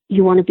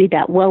you want to be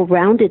that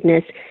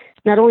well-roundedness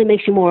not only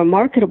makes you more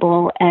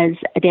marketable as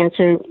a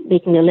dancer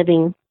making a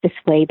living this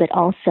way, but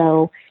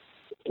also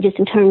just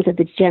in terms of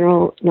the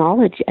general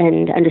knowledge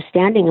and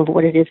understanding of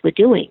what it is we're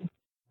doing.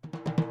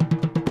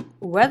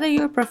 Whether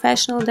you're a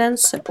professional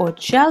dancer or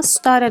just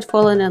started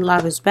falling in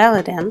love with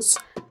belly dance,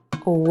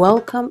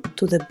 welcome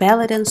to the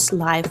Belly Dance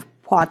Live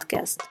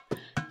podcast.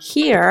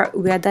 Here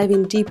we are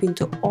diving deep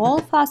into all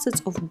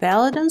facets of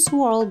belly dance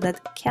world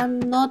that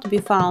cannot be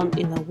found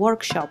in a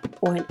workshop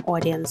or an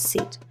audience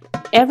seat.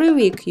 Every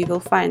week you will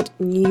find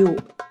new,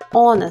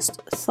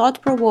 honest,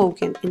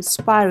 thought-provoking,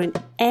 inspiring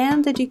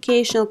and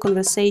educational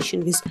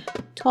conversation with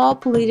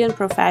top leading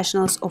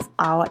professionals of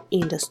our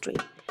industry.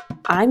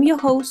 I'm your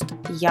host,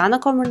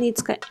 Yana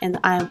Komarnitska, and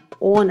I'm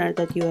honored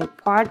that you are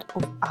part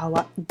of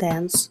our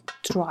dance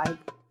tribe.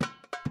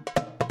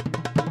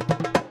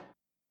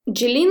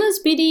 Gelina's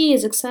BDE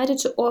is excited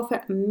to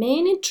offer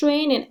many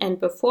training and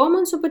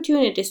performance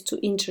opportunities to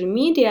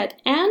intermediate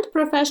and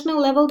professional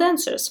level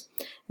dancers.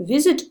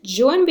 Visit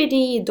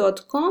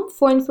joinbde.com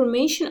for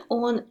information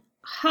on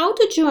how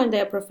to join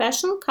their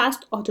professional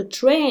cast or to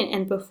train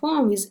and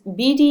perform with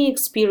BDE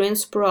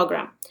Experience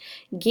program.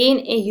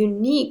 Gain a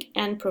unique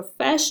and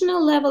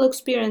professional level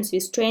experience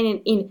with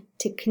training in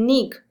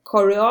technique,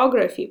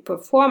 choreography,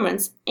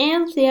 performance,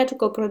 and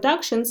theatrical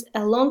productions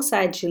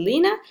alongside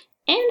Gelina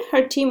and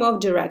her team of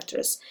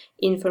directors.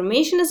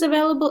 Information is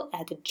available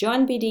at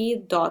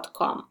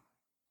joinbde.com.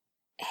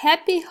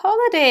 Happy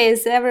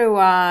holidays,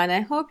 everyone! I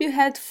hope you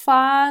had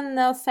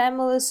fun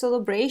family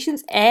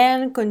celebrations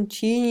and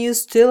continue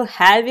still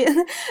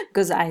having,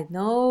 because I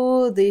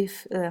know the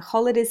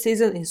holiday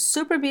season is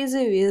super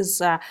busy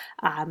with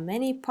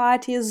many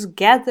parties,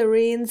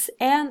 gatherings,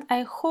 and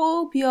I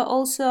hope you're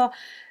also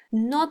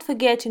not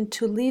forgetting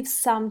to leave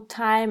some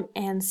time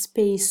and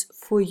space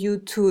for you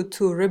to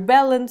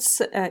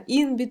rebalance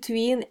in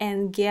between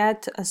and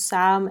get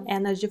some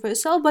energy for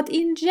yourself, but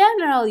in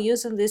general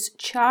using this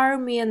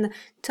charming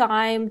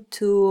time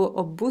to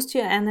boost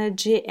your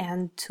energy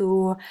and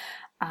to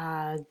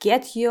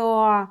get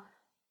your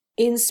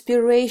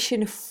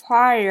inspiration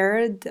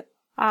fired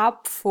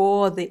up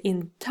for the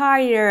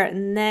entire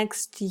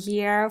next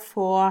year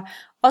for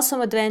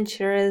awesome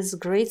adventures,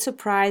 great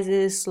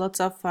surprises, lots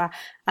of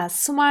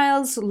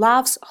smiles,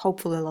 laughs,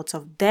 hopefully lots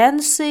of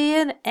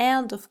dancing,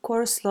 and of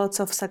course lots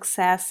of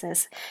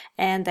successes.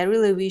 And I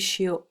really wish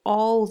you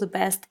all the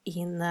best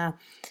in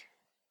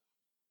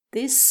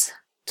this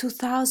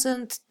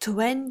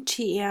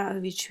 2020 year,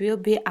 which will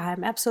be,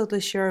 I'm absolutely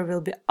sure,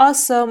 will be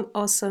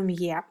awesome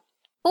year.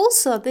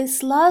 Also,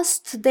 these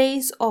last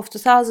days of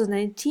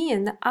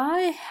 2019,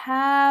 I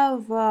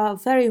have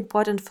very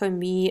important for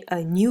me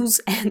news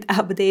and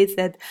updates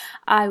that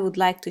I would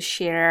like to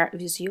share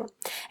with you.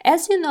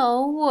 As you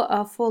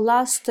know, for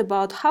last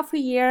about half a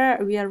year,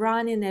 we are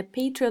running a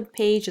Patreon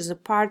page as a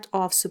part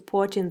of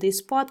supporting this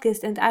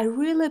podcast, and I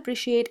really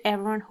appreciate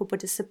everyone who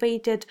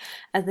participated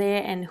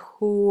there and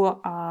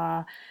who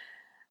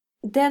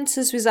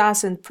dances with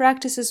us and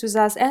practices with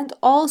us and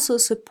also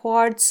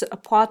supports a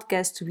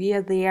podcast via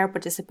their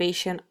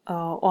participation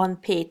on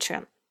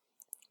Patreon.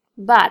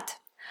 But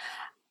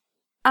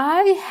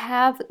I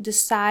have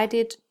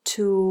decided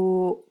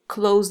to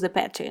close the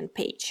Patreon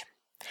page.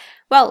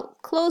 Well,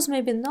 close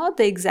maybe not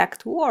the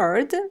exact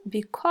word,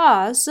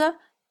 because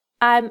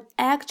I'm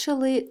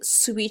actually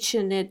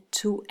switching it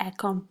to a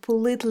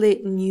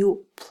completely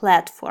new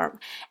platform,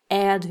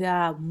 and we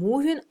are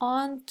moving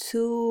on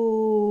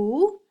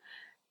to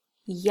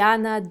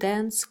Yana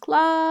Dance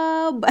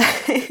Club.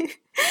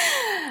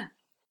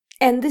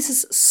 And this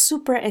is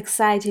super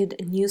exciting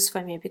news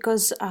for me,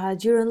 because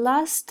during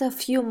last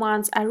few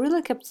months I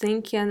really kept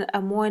thinking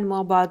more and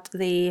more about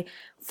the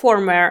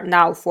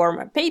now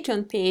former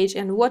Patreon page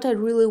and what I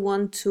really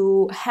want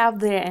to have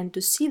there and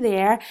to see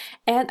there,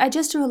 and I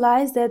just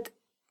realized that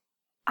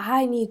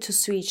I need to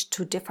switch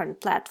to different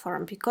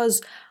platform,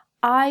 because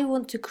I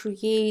want to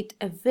create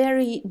a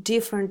very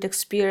different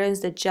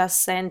experience than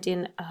just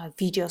sending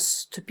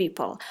videos to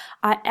people.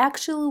 I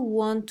actually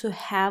want to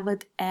have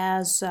it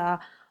as an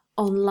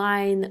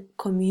online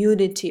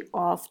community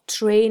of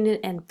training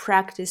and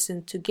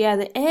practicing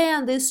together.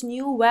 And this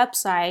new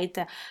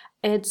website,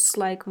 it's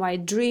like my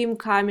dream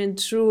coming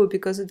true,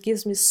 because it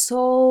gives me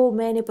so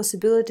many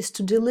possibilities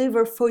to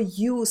deliver for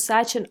you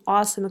such an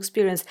awesome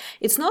experience.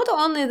 It's not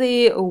only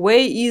the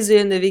way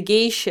easier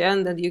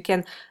navigation that you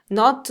can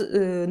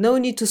no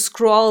need to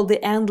scroll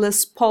the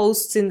endless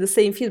posts in the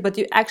same feed, but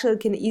you actually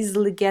can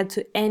easily get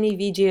to any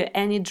video,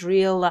 any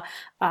drill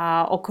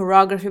or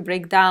choreography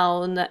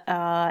breakdown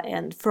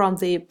and from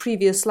the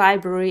previous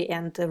library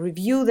and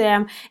review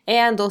them,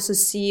 and also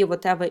see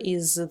whatever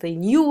is the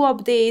new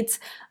updates.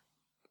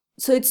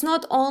 So it's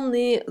not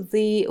only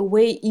the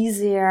way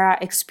easier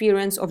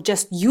experience of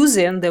just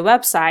using the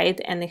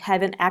website and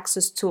having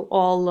access to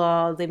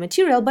all the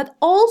material, but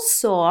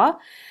also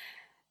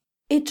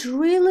it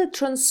really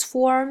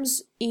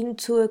transforms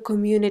into a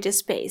community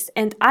space.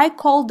 And I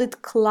called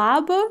it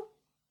club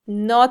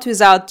not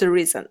without a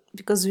reason,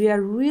 because we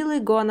are really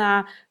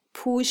gonna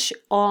push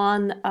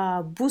on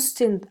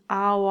boosting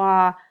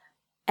our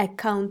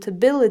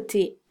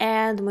accountability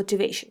and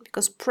motivation,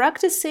 because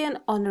practicing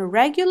on a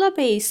regular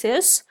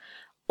basis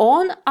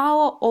on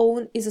our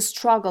own is a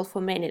struggle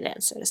for many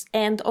dancers.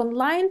 And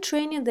online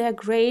training, they're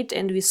great,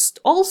 and we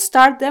all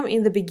start them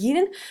in the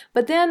beginning,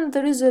 but then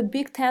there is a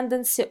big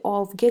tendency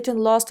of getting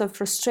lost or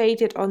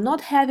frustrated or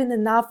not having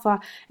enough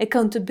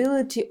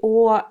accountability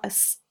or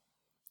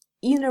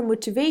inner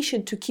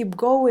motivation to keep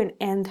going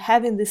and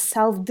having this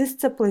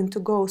self-discipline to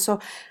go. So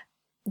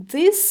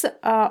this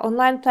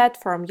online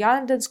platform,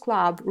 Yana Dance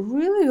Club,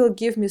 really will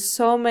give me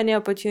so many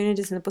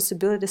opportunities and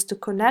possibilities to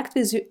connect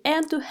with you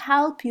and to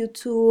help you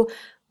to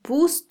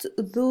boost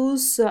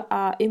those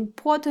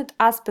important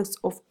aspects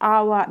of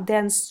our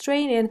dance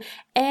training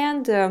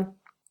and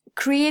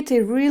create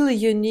a really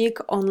unique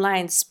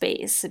online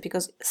space,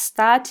 because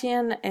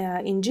starting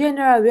in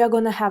January we are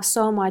gonna have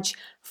so much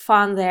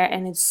fun there,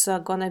 and it's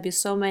gonna be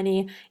so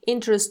many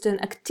interesting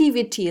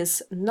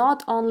activities,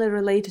 not only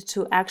related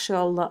to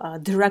actual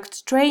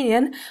direct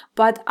training,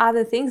 but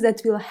other things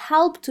that will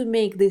help to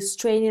make this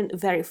training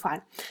very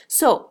fun.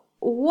 So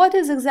what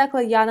is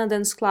exactly Yana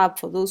Dance Club,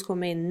 for those who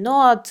may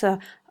not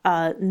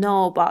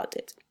know about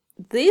it?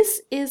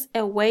 This is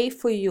a way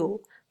for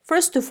you,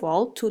 first of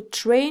all, to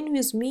train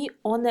with me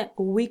on a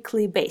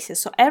weekly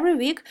basis. So every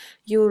week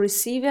you're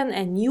receiving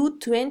a new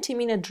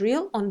 20-minute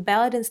drill on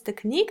belly dance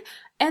technique,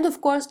 and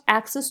of course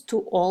access to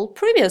all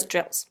previous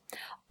drills.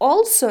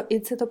 Also,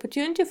 it's an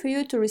opportunity for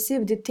you to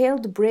receive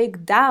detailed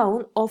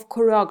breakdown of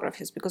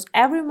choreographies, because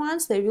every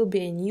month there will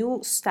be a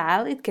new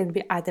style. It can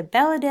be either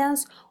belly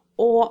dance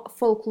or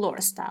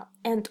folklore style.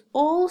 And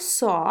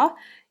also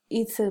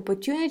it's an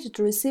opportunity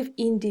to receive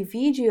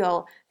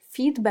individual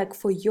feedback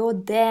for your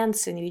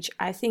dancing, which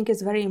I think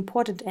is very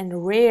important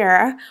and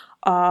rare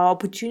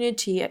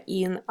opportunity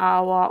in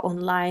our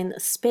online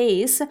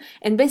space.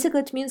 And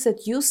basically it means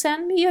that you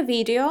send me a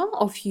video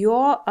of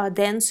your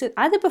dancing,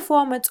 either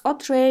performance or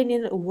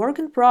training, work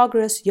in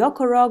progress, your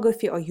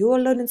choreography, or you're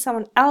learning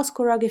someone else's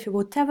choreography,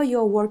 whatever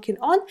you're working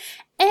on,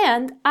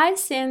 and I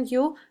send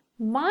you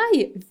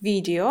my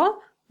video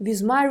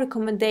with my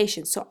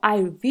recommendations. So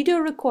I video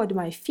record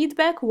my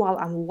feedback while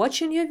I'm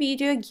watching your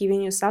video,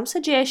 giving you some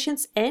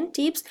suggestions and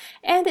tips,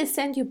 and I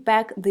send you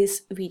back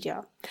this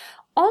video.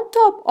 On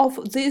top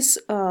of these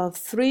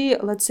three,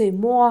 let's say,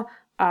 more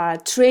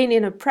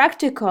training and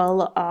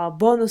practical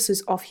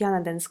bonuses of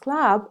Yana Dance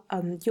Club,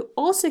 you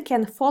also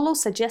can follow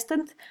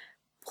suggested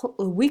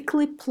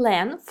weekly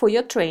plan for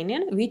your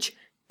training, which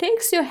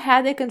takes your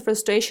headache and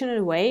frustration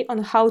away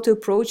on how to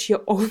approach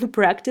your own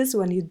practice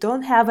when you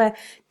don't have a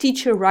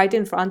teacher right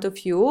in front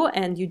of you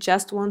and you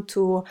just want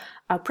to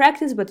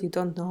practice, but you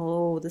don't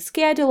know the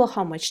schedule or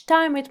how much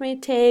time it may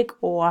take,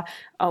 or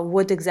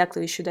what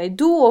exactly should I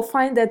do, or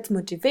find that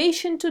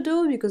motivation to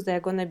do, because there are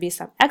going to be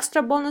some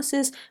extra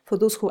bonuses for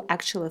those who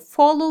actually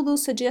follow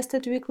those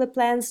suggested weekly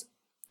plans,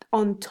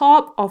 on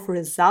top of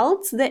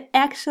results they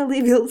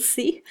actually will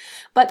see.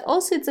 But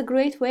also it's a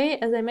great way,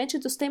 as I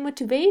mentioned, to stay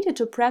motivated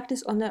to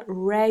practice on a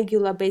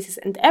regular basis.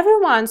 And every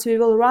month we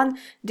will run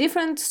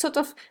different sort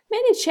of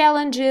mini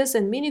challenges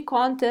and mini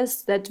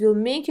contests that will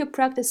make your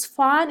practice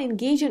fun,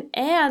 engaging,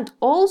 and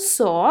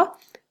also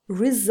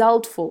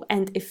resultful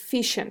and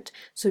efficient.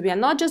 So we are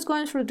not just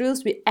going through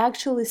drills, we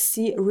actually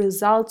see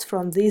results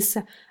from this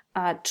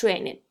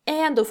training.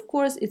 And of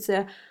course it's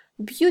a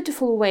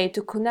beautiful way to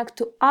connect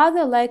to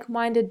other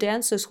like-minded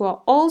dancers who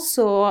are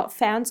also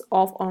fans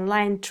of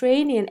online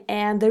training,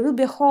 and there will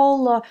be a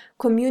whole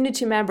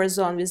community member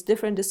zone with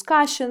different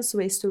discussions,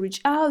 ways to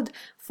reach out,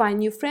 find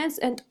new friends,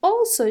 and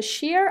also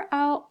share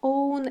our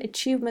own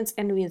achievements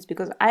and wins,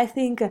 because I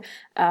think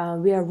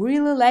we are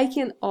really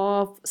liking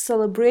of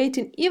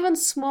celebrating even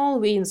small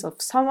wins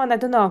of someone, I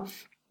don't know,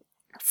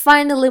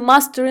 finally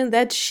mastering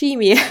that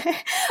shimmy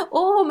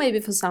or maybe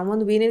for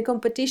someone winning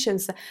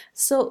competitions.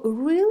 So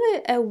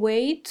really a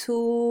way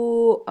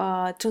to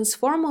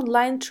transform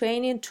online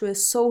training to a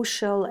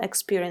social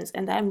experience,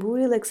 and I'm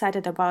really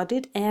excited about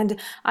it, and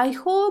I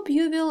hope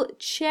you will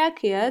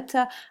check it.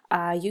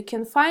 You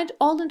can find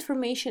all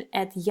information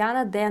at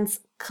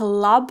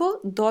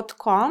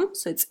yanadanceclub.com.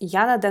 So it's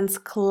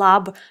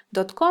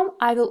yanadanceclub.com.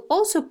 I will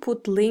also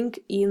put link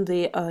in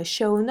the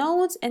show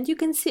notes, and you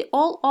can see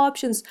all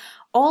options,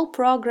 all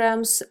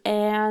programs,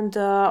 and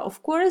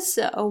of course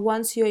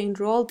once you're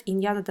enrolled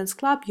in Yana Dance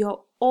Club,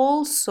 you're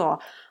also,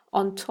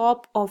 on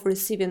top of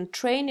receiving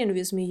training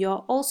with me,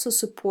 you're also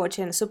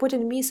supporting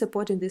me,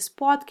 supporting this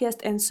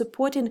podcast, and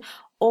supporting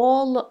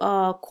all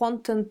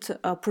content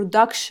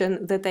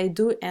production that I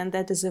do and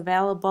that is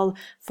available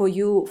for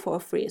you for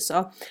free.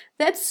 So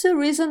that's the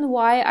reason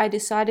why I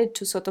decided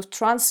to sort of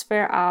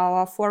transfer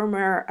our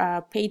former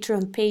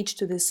Patreon page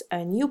to this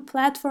new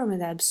platform,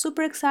 and I'm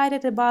super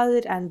excited about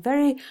it. I'm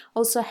very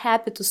also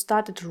happy to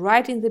start it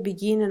right in the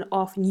beginning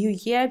of new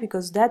year,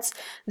 because that's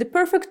the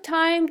perfect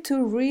time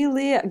to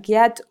really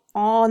get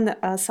on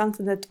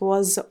something that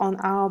was on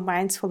our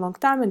minds for a long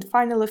time and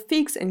finally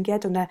fix and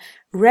get on a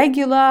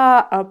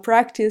regular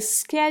practice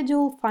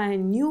schedule,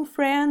 find new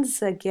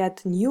friends,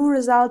 get new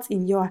results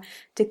in your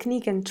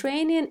technique and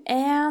training,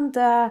 and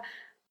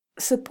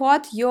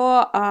support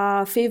your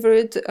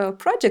favorite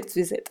projects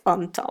with it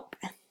on top.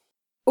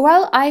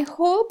 Well, I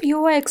hope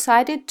you are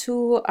excited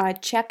to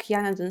check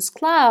Yana Dance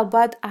Club,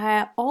 but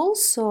I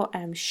also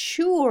am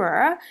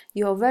sure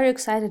you're very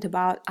excited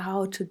about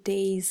our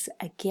today's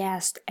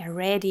guest,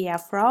 Heredia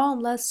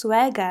from Las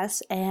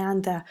Vegas,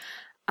 and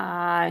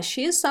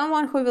she is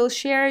someone who will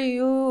share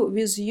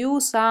with you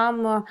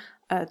some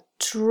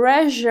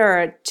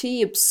treasure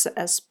tips,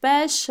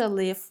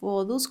 especially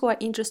for those who are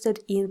interested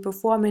in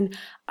performing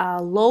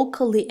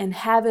locally and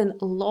having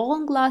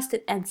long-lasting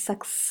and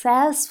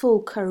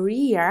successful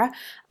career,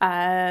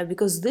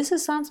 because this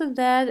is something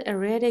that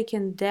Heredia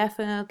can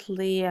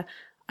definitely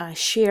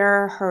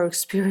share her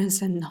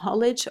experience and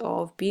knowledge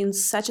of being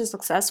such a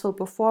successful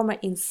performer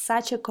in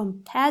such a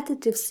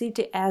competitive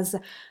city as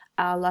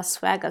Las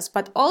Vegas.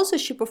 But also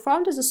she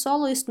performed as a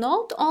soloist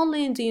not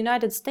only in the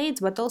United States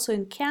but also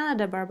in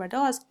Canada,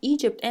 Barbados,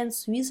 Egypt and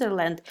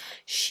Switzerland.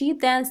 She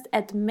danced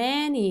at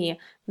many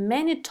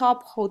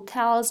top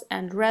hotels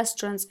and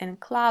restaurants and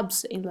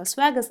clubs in Las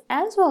Vegas,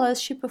 as well as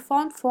she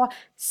performed for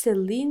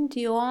Celine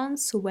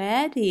Dion's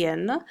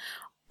wedding.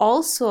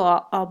 Also,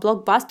 a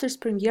Blockbuster's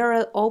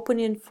premiere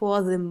opening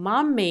for The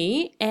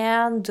Mummy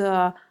and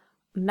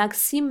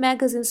Maxim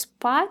magazine's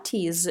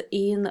parties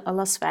in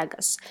Las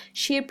Vegas.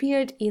 She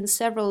appeared in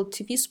several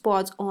TV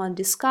spots on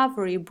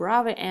Discovery,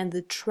 Bravo, and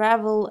the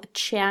Travel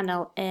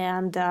Channel.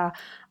 And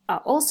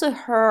also,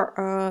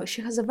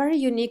 she has a very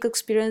unique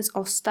experience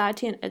of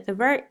starting at a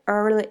very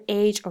early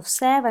age of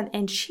 7,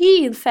 and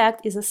she, in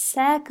fact, is a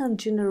second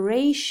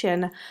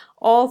generation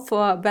of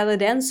ballet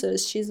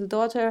dancers. She's the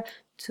daughter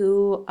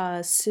to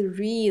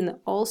Serene,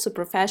 also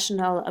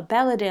professional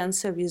ballet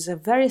dancer with a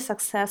very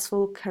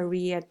successful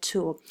career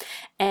too.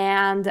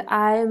 And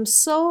I'm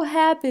so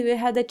happy we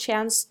had a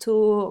chance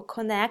to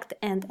connect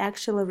and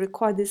actually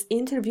record this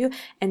interview.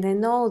 And I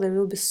know there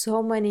will be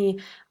so many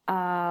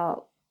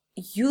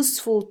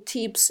useful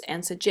tips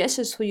and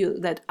suggestions for you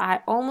that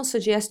I almost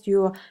suggest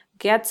you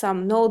get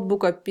some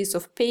notebook or piece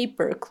of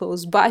paper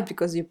close by,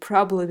 because you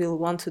probably will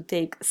want to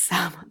take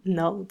some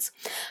notes.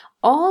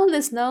 On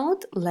this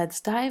note,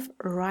 let's dive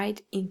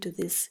right into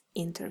this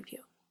interview.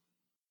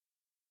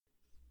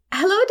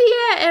 Hello,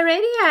 dear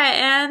Heredia,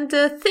 and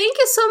thank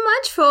you so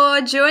much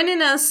for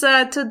joining us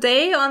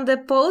today on the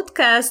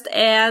podcast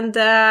and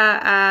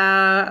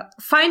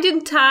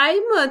finding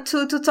time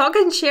to talk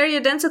and share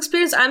your dance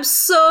experience. I'm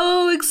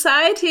so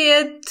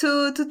excited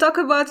to talk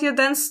about your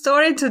dance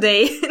story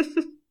today.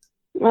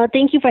 Well,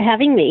 thank you for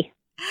having me.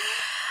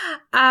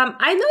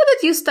 I know that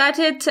you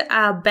started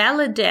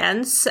ballet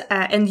dance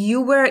and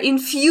you were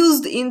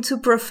infused into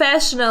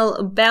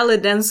professional ballet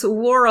dance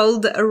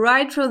world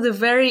right from the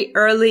very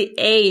early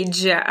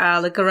age,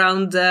 like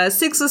around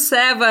 6 or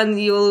 7.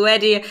 You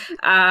already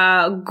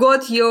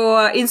got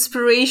your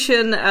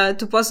inspiration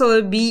to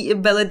possibly be a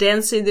ballet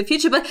dancer in the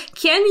future. But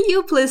can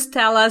you please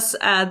tell us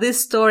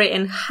this story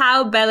and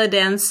how ballet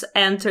dance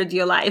entered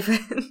your life?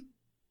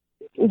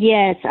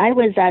 Yes, I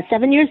was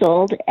 7 years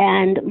old,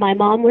 and my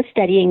mom was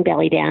studying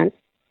belly dance.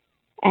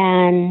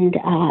 And,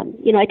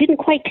 I didn't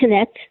quite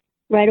connect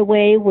right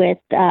away with,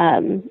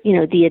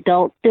 the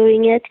adult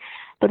doing it.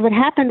 But what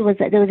happened was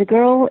that there was a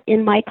girl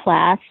in my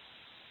class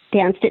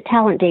danced at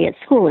Talent Day at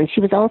school, and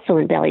she was also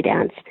in belly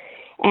dance.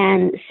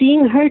 And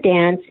seeing her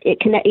dance,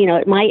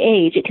 at my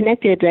age, it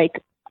connected like,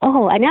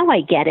 oh, now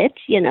I get it,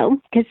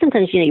 because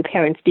sometimes, your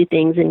parents do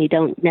things and you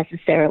don't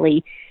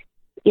necessarily,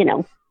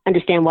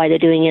 understand why they're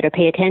doing it or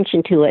pay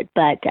attention to it.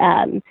 But,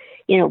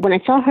 when I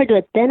saw her do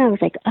it, then I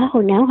was like,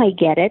 oh, now I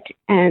get it.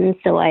 And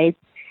so I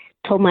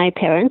told my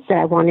parents that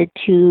I wanted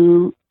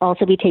to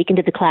also be taken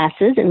to the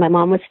classes. And my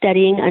mom was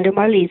studying under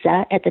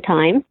Marlisa at the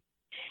time.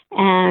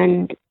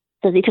 And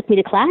so they took me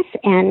to class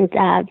and,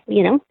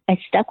 I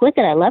stuck with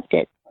it. I loved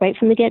it right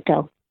from the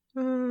get-go.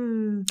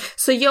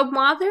 So your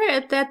mother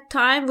at that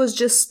time was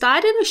just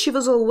starting, or she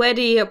was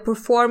already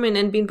performing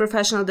and being a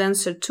professional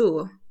dancer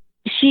too?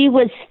 She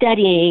was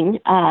studying,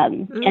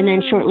 and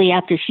then shortly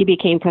after she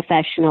became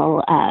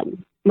professional,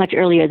 much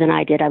earlier than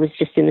I did. I was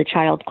just in the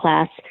child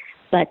class,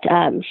 but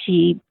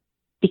she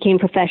became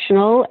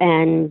professional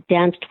and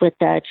danced with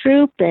the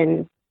troupe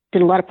and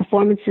did a lot of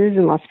performances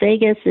in Las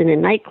Vegas and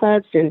in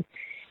nightclubs and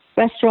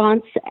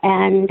restaurants.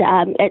 And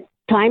at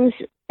times,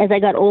 as I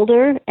got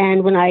older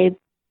and when I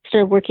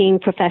started working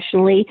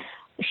professionally,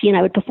 she and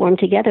I would perform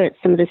together at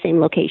some of the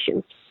same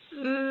locations.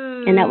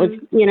 And that was,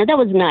 that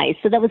was nice.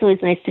 So that was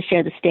always nice to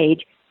share the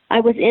stage. I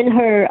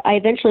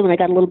eventually, when I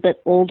got a little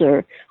bit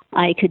older,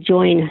 I could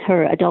join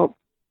her adult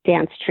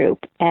dance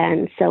troupe.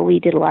 And so we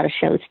did a lot of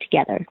shows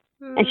together.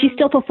 And she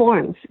still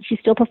performs. She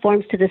still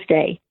performs to this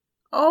day.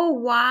 Oh,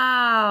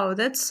 wow.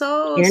 That's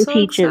so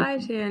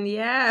exciting.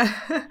 Yeah.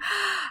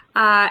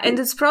 And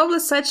it's probably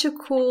such a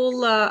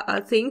cool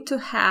thing to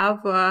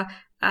have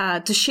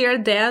to share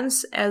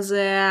dance as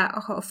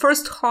a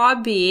first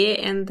hobby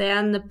and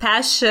then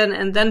passion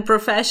and then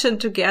profession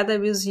together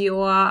with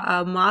your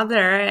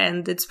mother.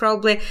 And it's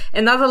probably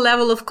another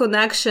level of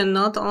connection,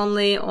 not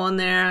only on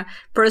a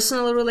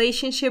personal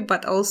relationship,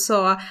 but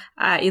also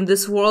in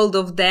this world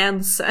of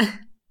dance.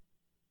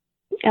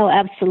 Oh,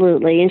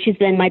 absolutely. And she's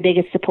been my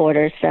biggest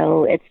supporter.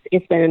 So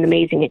it's been an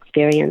amazing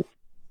experience.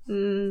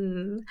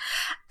 Mm.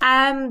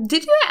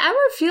 Did you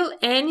ever feel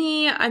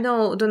any,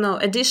 don't know,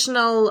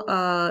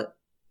 additional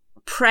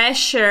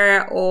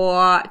pressure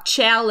or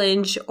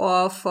challenge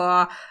of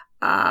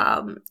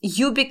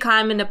you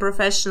becoming a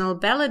professional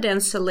ballet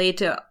dancer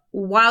later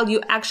while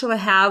you actually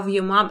have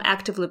your mom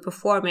actively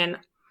performing?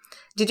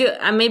 Did you,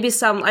 maybe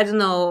some, I don't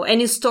know,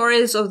 any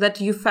stories of that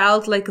you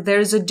felt like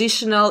there's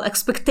additional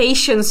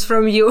expectations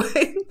from you?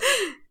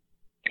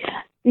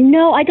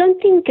 No, I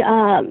don't think,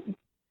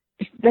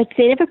 like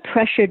they never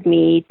pressured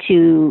me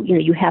to,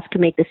 you have to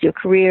make this your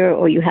career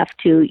or you have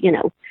to,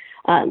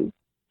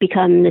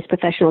 become this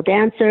professional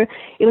dancer.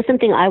 It was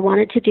something I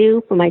wanted to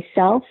do for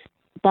myself,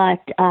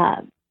 but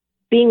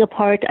being a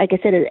part, like I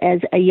said,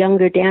 as a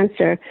younger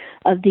dancer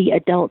of the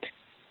adult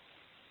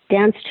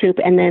dance troupe,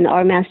 and then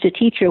our master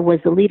teacher was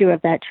the leader of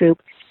that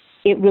troupe,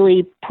 it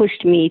really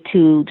pushed me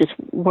to just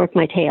work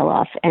my tail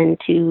off and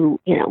to,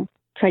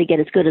 try to get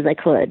as good as I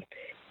could.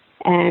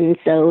 And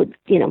so,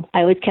 I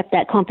always kept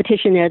that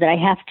competition there that I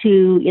have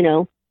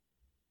to,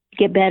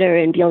 get better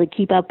and be able to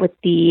keep up with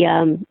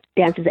the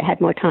dancers that had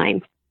more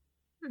time.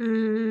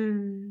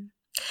 Mm.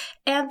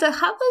 And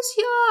how was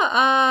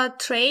your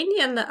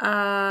training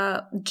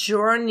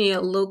journey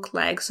look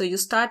like? So you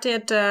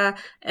started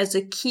as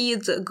a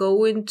kid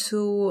going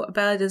to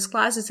ballet dance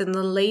classes, and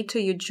then later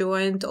you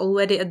joined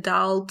already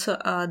adult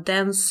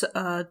dance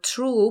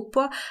troupe.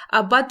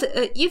 But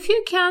if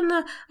you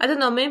can, I don't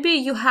know, maybe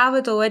you have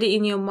it already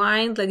in your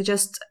mind, like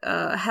just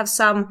have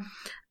some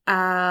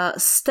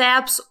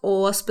steps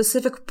or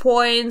specific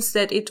points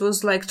that it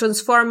was like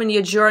transforming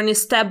your journey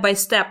step by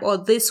step, or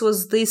this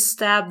was this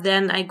step,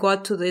 then I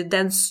got to the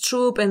dance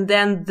troupe, and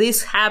then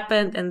this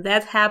happened and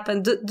that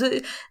happened.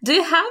 Do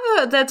you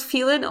have that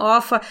feeling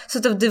of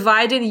sort of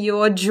dividing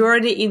your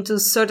journey into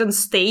certain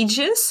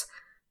stages?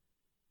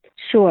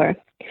 Sure.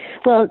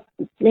 Well,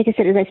 like I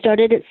said, as I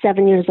started at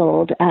 7 years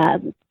old,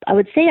 I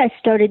would say I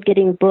started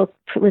getting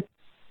booked with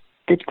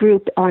the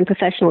group on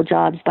professional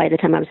jobs by the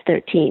time I was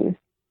 13.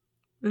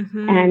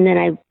 Mm-hmm. And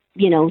then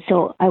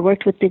so I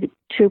worked with the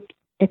troupe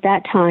at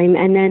that time,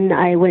 and then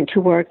I went to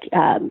work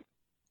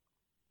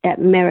at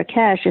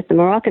Marrakesh at the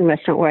Moroccan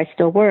restaurant where I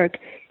still work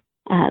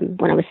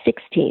when I was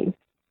 16.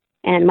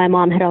 And my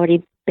mom had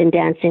already been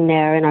dancing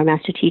there, and our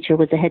master teacher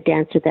was the head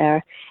dancer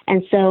there.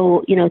 And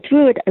so,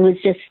 through it, it was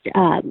just,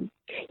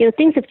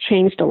 things have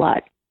changed a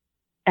lot,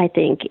 I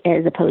think,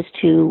 as opposed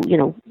to,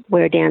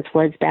 where dance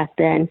was back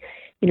then.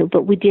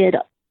 But we did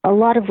a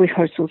lot of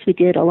rehearsals. We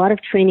did a lot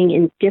of training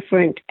in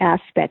different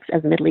aspects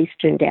of Middle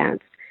Eastern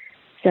dance.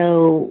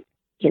 So,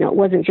 it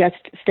wasn't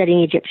just studying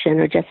Egyptian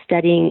or just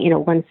studying,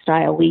 one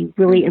style. We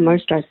really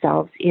immersed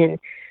ourselves in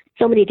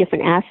so many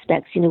different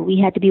aspects. We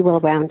had to be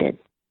well-rounded.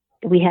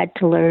 We had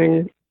to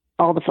learn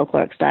all the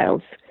folkloric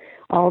styles,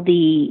 all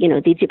the,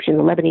 the Egyptian,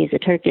 the Lebanese, the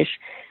Turkish.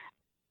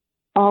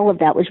 All of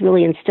that was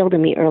really instilled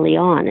in me early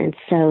on. And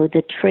so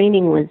the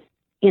training was,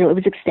 it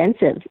was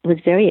extensive. It was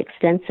very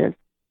extensive.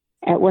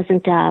 It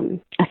wasn't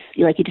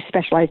like you just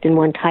specialized in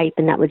one type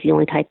and that was the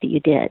only type that you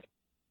did.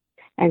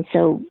 And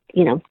so,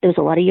 there was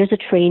a lot of years of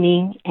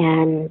training,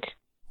 and,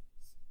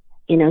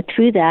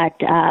 through that,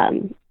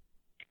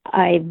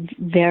 I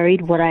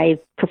varied what I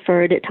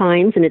preferred at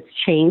times, and it's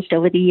changed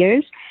over the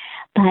years.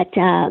 But,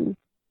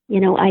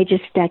 I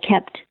just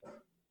kept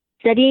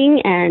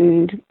studying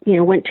and,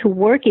 went to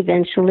work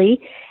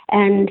eventually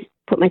and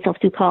put myself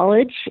through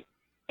college,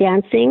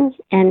 dancing,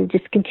 and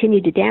just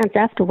continued to dance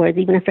afterwards.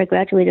 Even after I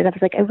graduated, I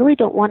was like, I really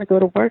don't want to go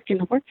to work in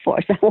the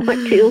workforce. I want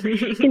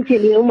to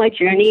continue my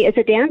journey as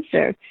a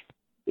dancer,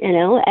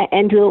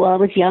 and do it while I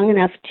was young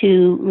enough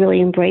to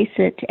really embrace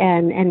it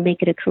and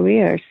make it a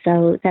career.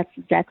 So that's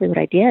exactly what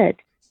I did.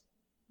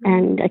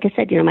 And like I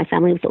said, my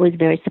family was always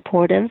very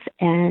supportive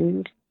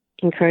and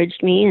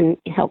encouraged me and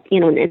helped,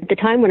 and at the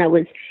time when I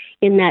was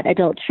in that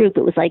adult troupe,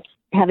 it was like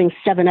having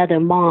 7 other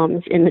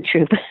moms in the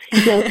troupe,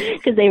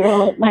 because they were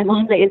all my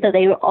moms. So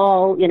they were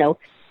all,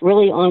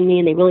 really on me,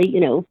 and they really,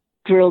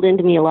 drilled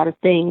into me a lot of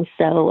things.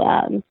 So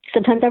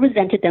sometimes I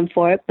resented them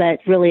for it, but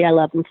really I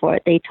love them for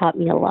it. They taught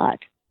me a lot.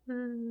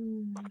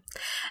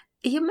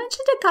 You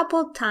mentioned a couple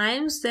of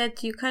times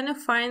that you kind of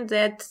find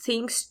that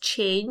things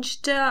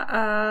changed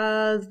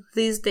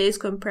these days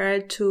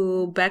compared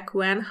to back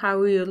when,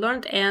 how you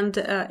learned. And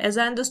as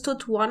I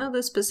understood, one of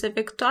the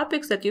specific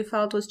topics that you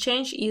felt was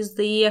changed is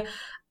the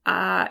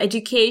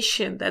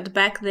education that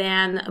back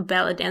then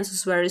ballet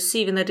dancers were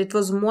receiving, that it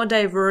was more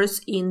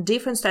diverse in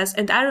different styles.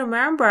 And I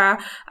remember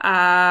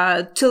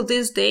till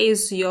these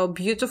days your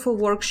beautiful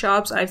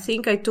workshops. I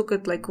think I took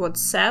it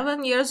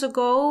 7 years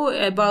ago,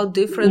 about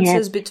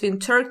differences between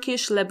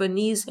Turkish,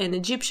 Lebanese and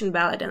Egyptian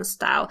ballet dance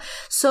style.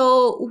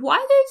 So why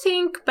do you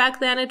think back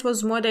then it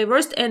was more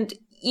diverse? And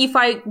if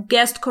I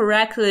guessed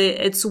correctly,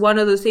 it's one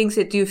of the things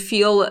that you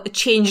feel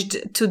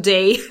changed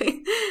today.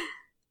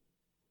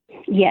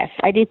 Yes,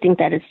 I do think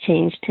that has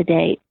changed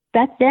today.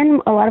 Back then,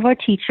 a lot of our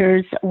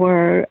teachers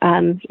were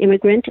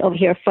immigrant over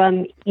here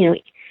from,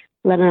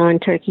 Lebanon,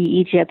 Turkey,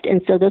 Egypt.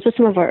 And so those were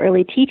some of our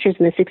early teachers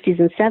in the 60s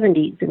and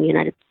 70s in the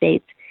United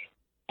States.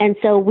 And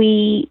so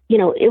we,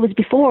 it was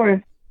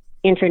before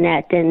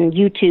internet and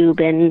YouTube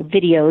and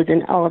videos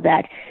and all of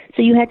that.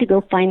 So you had to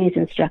go find these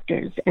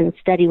instructors and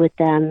study with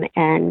them.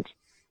 And,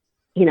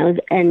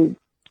 and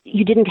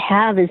you didn't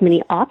have as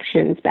many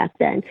options back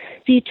then.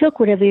 So you took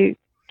whatever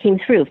came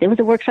through. If there was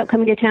a workshop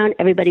coming to town,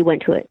 everybody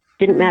went to it.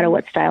 Didn't matter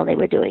what style they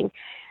were doing,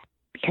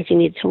 because you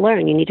needed to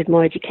learn. You needed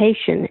more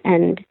education.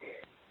 And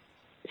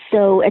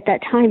so at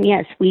that time,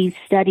 yes, we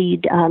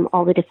studied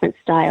all the different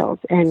styles,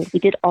 and we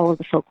did all of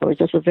the folklores.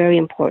 Those were very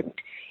important.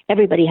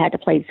 Everybody had to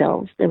play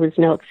zills. There was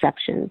no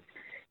exception.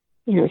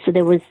 So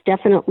there was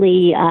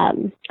definitely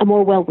a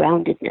more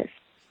well-roundedness,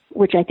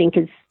 which I think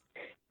is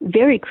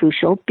very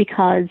crucial,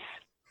 because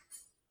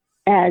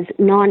as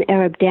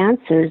non-Arab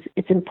dancers,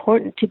 it's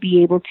important to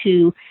be able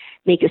to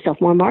make yourself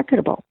more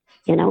marketable.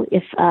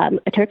 If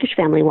a Turkish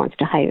family wants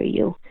to hire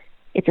you,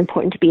 it's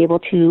important to be able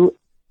to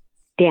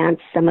dance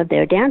some of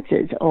their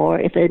dances. Or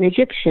if an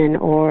Egyptian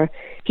or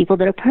people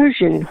that are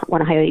Persian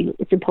want to hire you,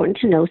 it's important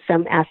to know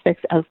some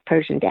aspects of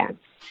Persian dance.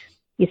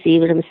 You see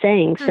what I'm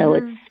saying? Mm-hmm.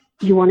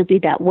 So you want to be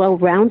that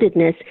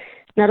well-roundedness.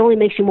 Not only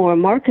makes you more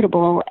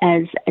marketable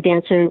as a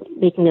dancer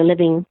making a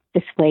living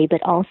this way,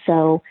 but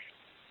also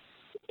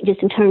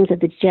just in terms of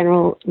the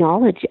general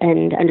knowledge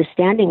and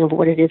understanding of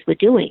what it is we're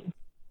doing,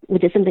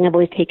 which is something I've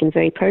always taken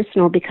very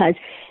personal, because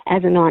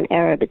as a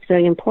non-Arab, it's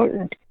very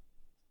important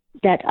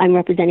that I'm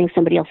representing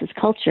somebody else's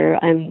culture.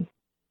 I'm,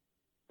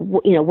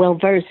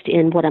 well-versed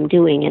in what I'm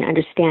doing and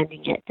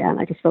understanding it.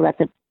 I just feel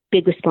that's a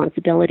big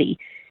responsibility,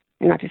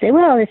 and not to say,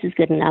 well, this is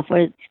good enough,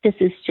 or this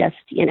is just,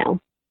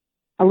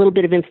 a little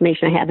bit of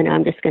information I have, and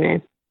I'm just going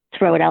to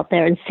throw it out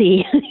there and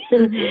see,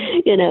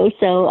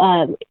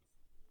 So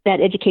that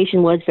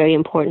education was very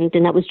important,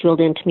 and that was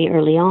drilled into me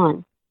early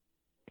on.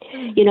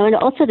 And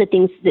also the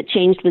things that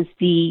changed was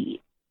the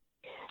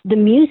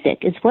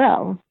music as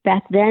well.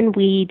 Back then,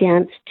 we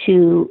danced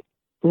to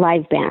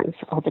live bands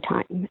all the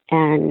time,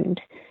 and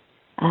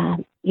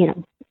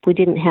we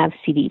didn't have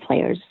CD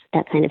players,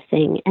 that kind of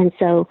thing. And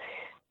so,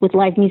 with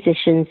live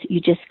musicians, you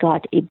just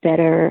got a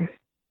better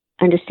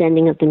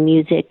understanding of the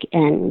music,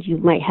 and you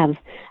might have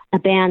a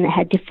band that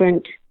had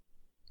different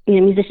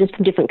musicians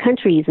from different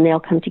countries, and they all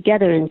come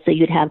together, and so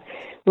you'd have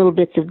little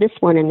bits of this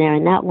one in there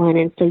and that one,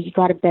 and so you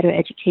got a better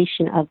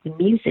education of the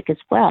music as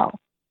well.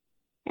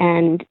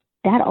 And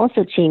that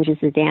also changes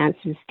the dance,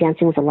 is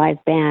dancing with a live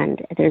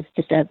band. There's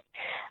just a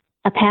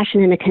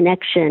passion and a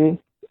connection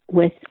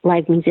with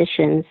live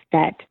musicians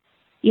that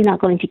you're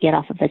not going to get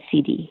off of a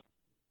CD,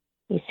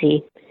 you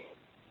see.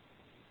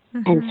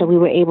 Mm-hmm. And so we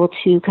were able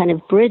to kind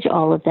of bridge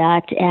all of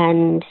that,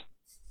 and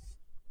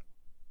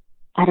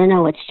I don't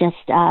know, it's just,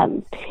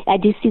 I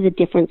do see the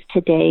difference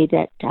today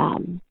that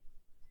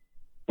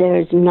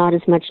there's not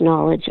as much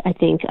knowledge, I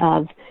think,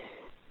 of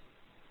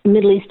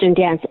Middle Eastern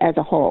dance as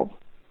a whole.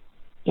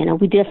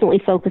 We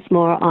definitely focus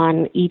more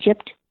on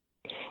Egypt,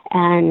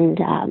 and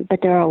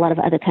but there are a lot of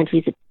other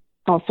countries that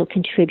also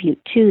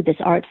contribute to this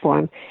art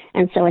form.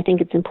 And so I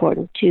think it's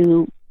important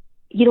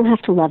you don't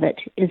have to love it,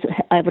 is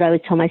what I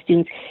would tell my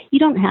students. You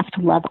don't have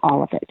to love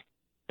all of it,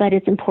 but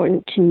it's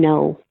important to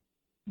know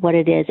what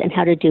it is and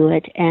how to do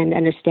it and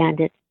understand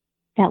it.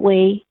 That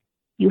way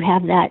you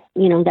have that,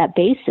 that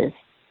basis.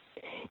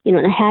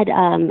 And I had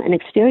an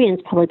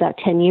experience probably about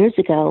 10 years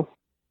ago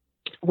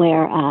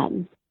where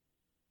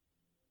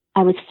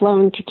I was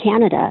flown to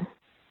Canada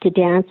to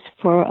dance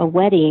for a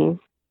wedding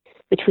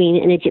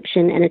between an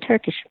Egyptian and a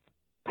Turkish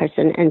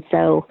person. And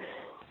so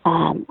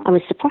I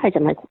was surprised.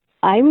 I'm like,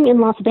 I'm in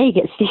Las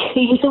Vegas. Do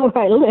you know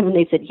where I live? And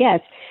they said,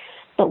 yes.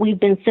 But we've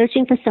been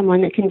searching for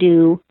someone that can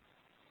do,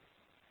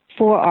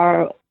 for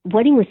our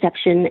wedding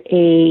reception,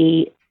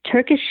 a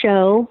Turkish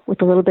show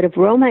with a little bit of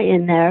Roma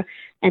in there,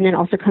 and then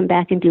also come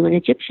back and do an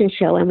Egyptian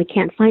show, and we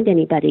can't find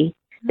anybody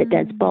that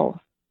does both.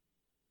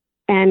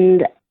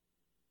 And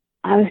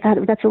I thought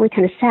that's really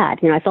kind of sad.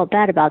 I felt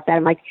bad about that.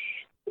 I'm like,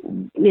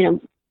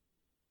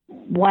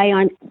 why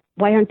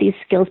aren't these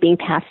skills being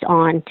passed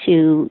on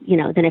to,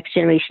 the next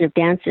generation of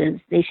dancers?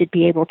 They should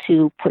be able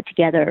to put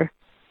together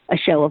a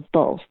show of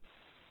both.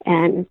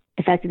 And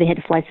the fact that they had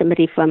to fly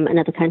somebody from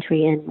another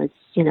country in was,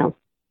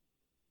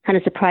 kind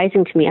of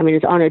surprising to me. I mean, I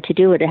was honored to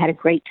do it. I had a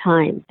great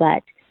time,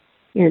 but,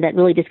 that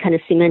really just kind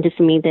of cemented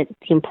for me that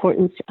the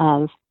importance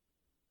of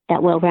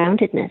that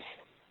well-roundedness.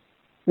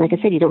 Like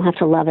I said, you don't have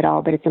to love it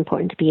all, but it's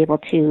important to be able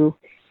to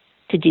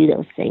do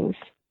those things.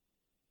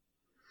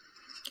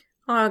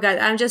 Oh my God,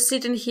 I'm just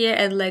sitting here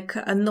and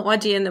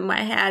nodding in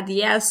my head,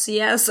 yes,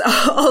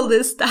 all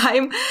this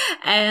time.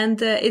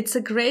 And it's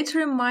a great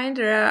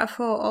reminder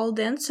for all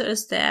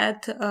dancers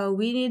that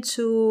we need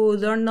to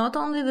learn not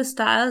only the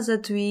styles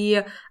that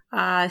we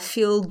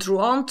feel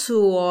drawn to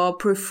or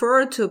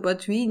prefer to,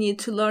 but we need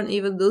to learn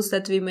even those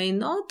that we may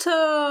not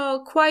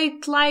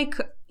quite like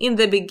in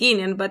the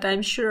beginning, but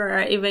I'm sure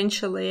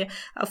eventually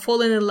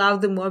falling in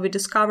love the more we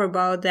discover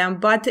about them.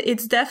 But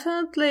it's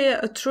definitely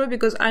true,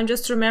 because I'm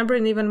just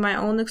remembering even my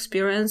own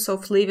experience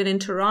of living in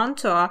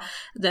Toronto.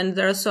 Then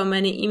there are so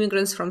many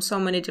immigrants from so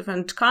many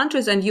different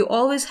countries, and you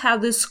always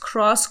have this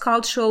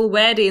cross-cultural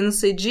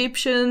weddings,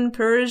 Egyptian,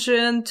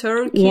 Persian,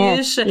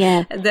 Turkish,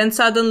 then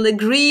suddenly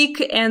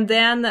Greek, and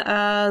then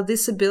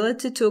this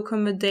ability to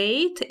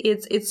accommodate.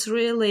 It's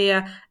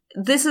really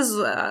this is,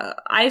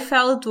 I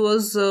felt,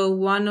 was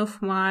one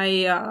of my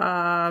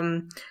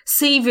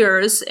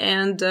saviors,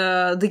 and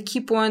the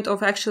key point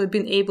of actually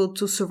being able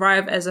to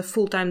survive as a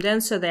full-time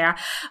dancer there.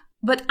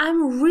 But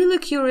I'm really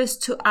curious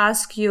to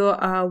ask you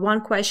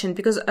one question,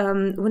 because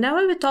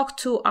whenever we talk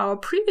to our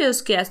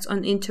previous guests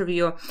on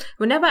interview,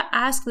 whenever I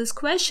ask this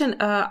question,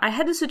 I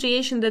had a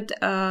situation that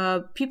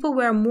people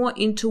were more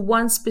into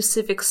one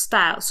specific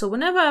style. So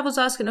whenever I was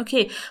asking,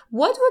 okay,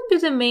 what would be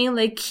the main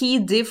key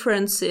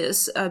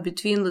differences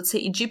between, let's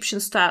say,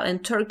 Egyptian style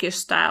and Turkish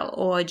style,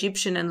 or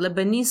Egyptian and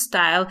Lebanese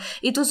style,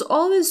 it was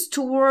always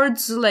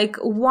towards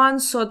one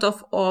sort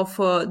of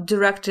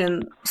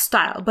directing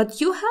style. But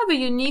you have a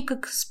unique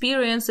experience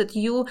that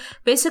you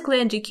basically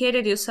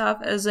educated yourself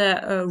as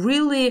a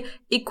really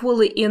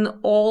equally in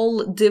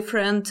all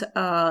different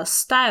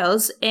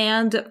styles.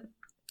 And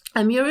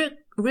I'm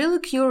really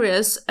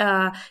curious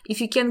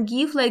if you can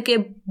give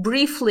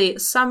briefly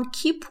some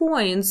key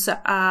points.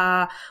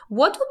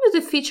 What would be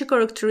the feature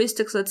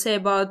characteristics, let's say,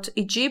 about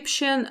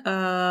Egyptian,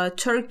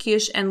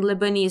 Turkish, and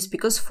Lebanese?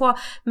 Because for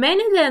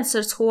many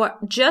dancers who are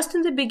just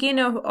in the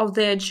beginning of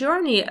their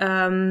journey,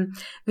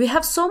 we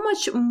have so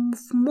much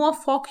more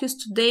focus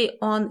today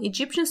on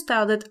Egyptian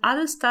style that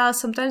other styles,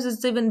 sometimes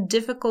it's even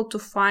difficult to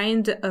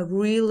find a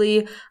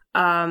really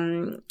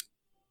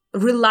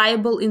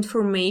reliable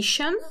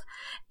information.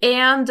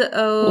 And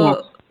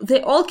they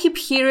all keep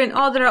hearing,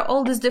 there are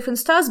all these different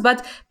styles,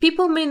 but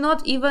people may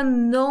not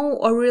even know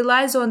or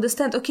realize or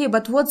understand, okay,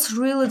 but what's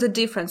really the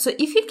difference? So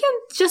if you can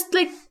just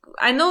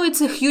I know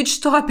it's a huge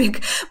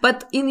topic,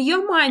 but in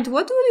your mind,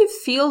 what do you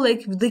feel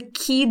the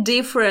key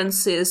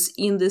differences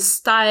in the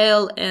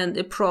style and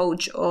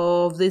approach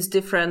of these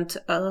different,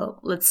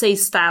 let's say,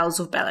 styles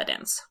of belly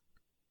dance?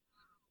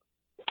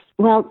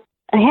 Well,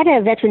 I had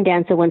a veteran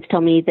dancer once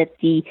tell me that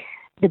the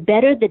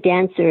better the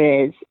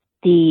dancer is,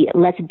 the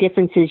less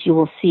differences you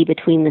will see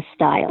between the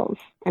styles.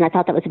 And I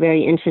thought that was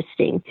very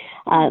interesting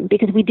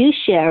because we do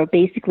share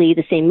basically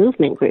the same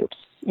movement groups,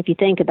 if you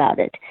think about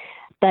it.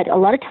 But a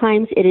lot of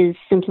times it is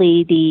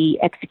simply the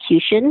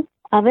execution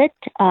of it,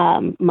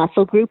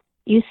 muscle group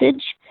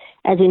usage.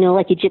 As we know,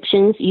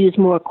 Egyptians use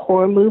more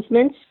core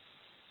movements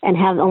and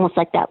have almost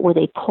that where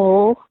they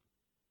pull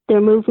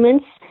their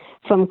movements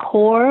from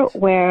core,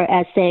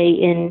 whereas, say,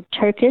 in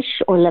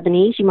Turkish or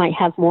Lebanese, you might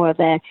have more of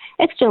an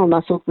external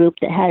muscle group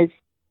that has,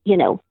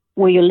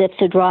 where your lifts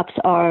or drops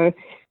are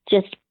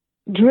just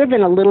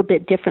driven a little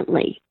bit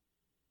differently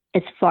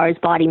as far as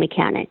body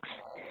mechanics.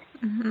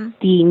 Mm-hmm.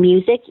 The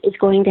music is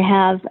going to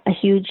have a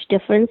huge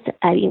difference.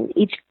 I mean,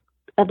 each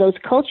of those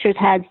cultures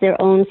has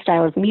their own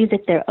style of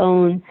music, their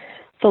own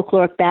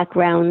folkloric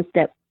backgrounds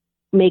that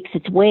makes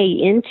its way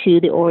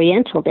into the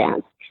Oriental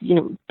dance.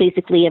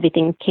 Basically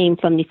everything came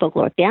from the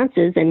folkloric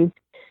dances and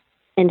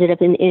ended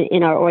up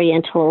in our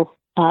Oriental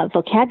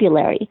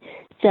vocabulary.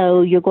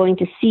 So you're going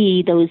to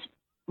see those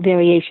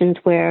variations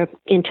where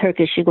in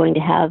Turkish you're going to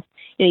have,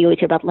 you always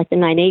hear about the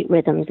 9/8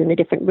 rhythms and the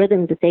different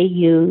rhythms that they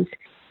use.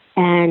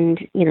 And,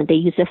 they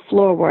use their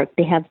floor work.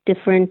 They have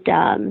different,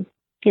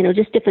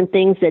 just different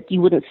things that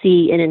you wouldn't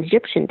see in an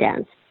Egyptian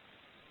dance.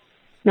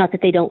 Not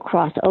that they don't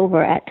cross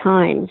over at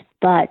times,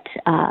 but,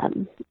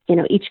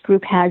 each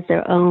group has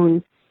their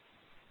own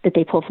that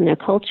they pull from their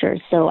culture.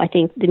 So I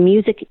think the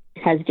music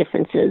has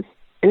differences.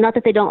 And not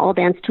that they don't all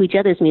dance to each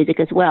other's music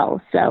as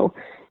well. So,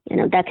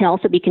 that can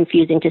also be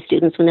confusing to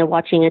students when they're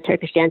watching a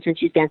Turkish dancer and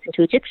she's dancing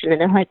to Egyptian and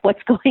they're like,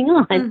 what's going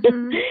on?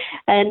 Mm-hmm.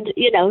 And,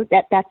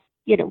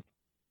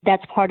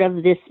 that's part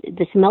of this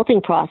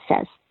melting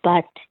process.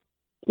 But,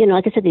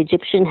 like I said, the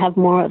Egyptian have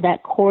more of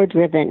that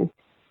core-driven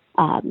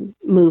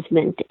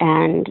movement.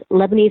 And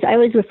Lebanese, I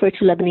always refer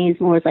to Lebanese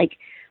more as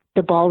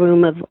the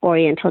ballroom of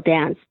Oriental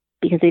dance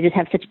because they just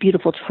have such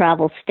beautiful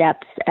travel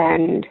steps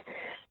and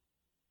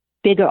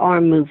bigger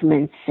arm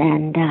movements.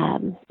 And,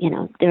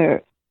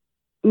 their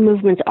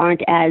movements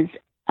aren't as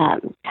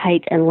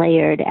tight and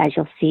layered as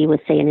you'll see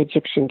with, say, an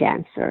Egyptian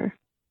dancer,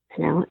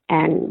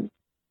 and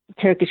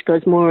Turkish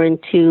goes more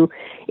into,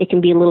 it can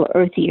be a little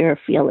earthier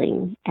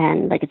feeling.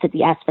 And like I said,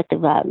 the aspect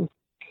of,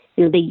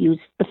 they use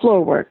the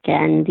floor work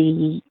and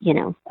they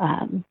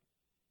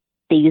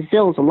use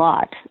zills a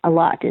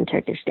lot in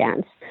Turkish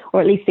dance,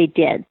 or at least they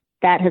did.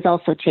 That has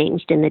also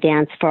changed in the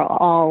dance for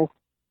all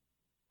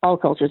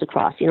cultures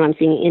across. I'm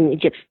seeing in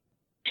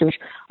Egyptian,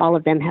 all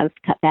of them have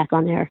cut back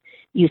on their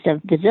use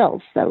of the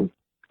zills. So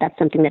that's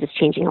something that is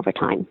changing over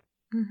time.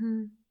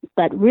 Mm-hmm.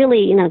 But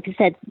really, like I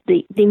said,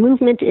 the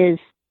movement is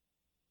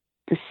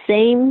the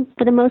same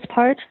for the most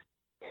part,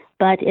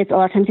 but a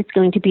lot of times it's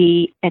going to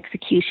be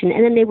execution.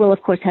 And then they will,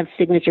 of course, have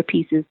signature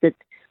pieces that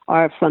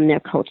are from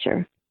their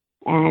culture.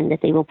 and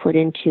that they will put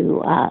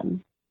into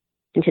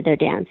their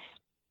dance.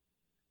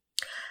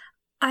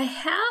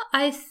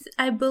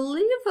 I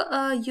believe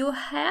you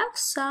have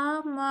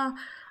some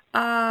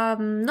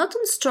not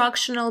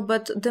instructional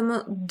but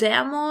demo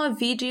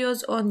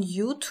videos on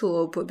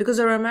YouTube, because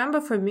I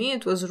remember for me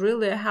it was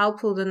really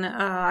helpful, and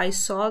I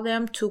saw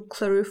them to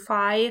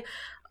clarify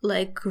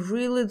like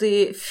really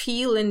the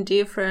feel and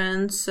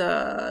difference,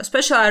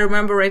 especially I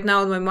remember right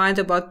now in my mind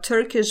about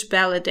Turkish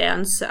belly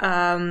dance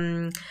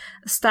style.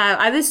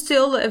 Are they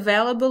still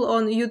available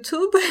on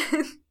YouTube?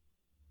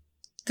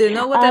 Do you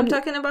know what I'm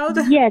talking about?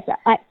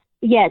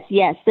 Yes,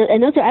 yes.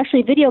 And those are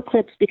actually video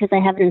clips, because I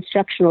have an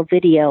instructional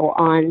video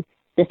on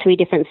the 3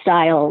 different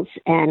styles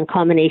and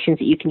combinations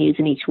that you can use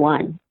in each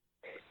one.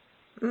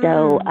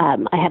 So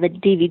I have a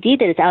DVD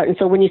that is out, and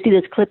so when you see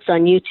those clips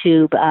on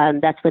YouTube,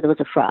 that's where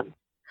those are from.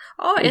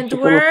 Oh, it's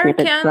and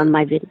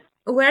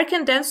where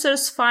can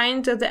dancers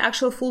find the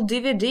actual full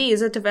DVD?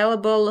 Is it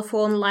available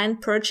for online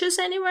purchase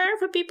anywhere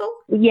for people?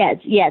 Yes,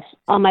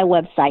 on my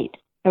website,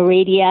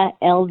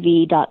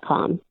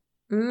 aradialv.com.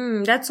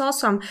 That's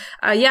awesome.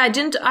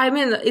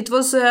 It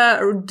was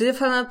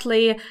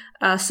definitely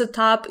set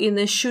up in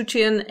a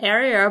shooting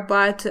area,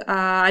 but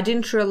I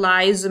didn't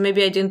realize,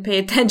 maybe I didn't pay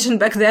attention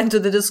back then to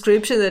the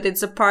description, that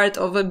it's a part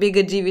of a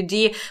bigger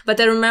DVD.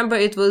 But I remember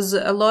it was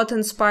a lot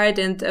inspired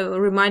and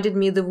reminded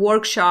me the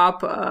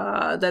workshop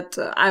that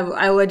I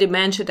already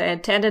mentioned I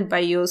attended by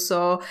you.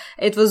 So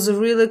it was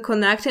really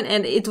connecting,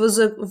 and it was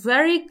a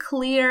very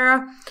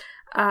clear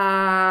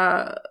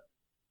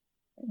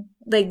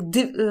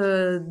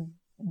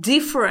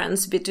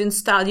difference between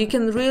style. You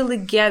can really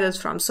get it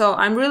from. So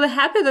I'm really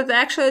happy that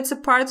actually it's a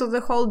part of the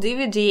whole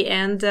DVD,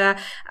 and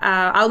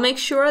I'll make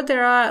sure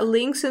there are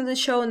links in the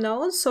show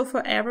notes. So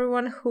for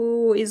everyone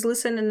who is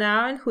listening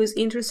now and who is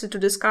interested to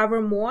discover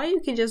more,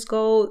 you can just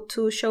go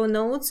to show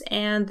notes,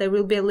 and there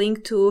will be a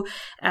link to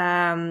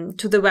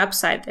the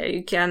website there.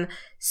 You can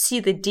see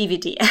the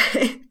DVD,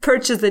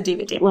 purchase the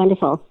DVD.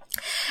 Wonderful.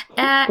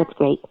 That's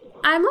great.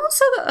 I'm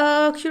also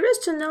curious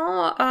to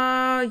know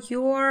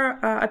your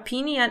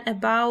opinion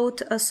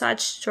about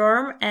such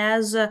term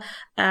as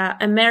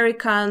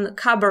American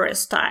cabaret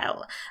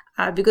style.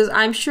 Because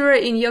I'm sure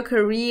in your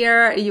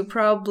career you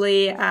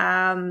probably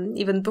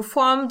even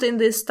performed in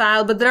this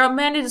style, but there are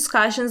many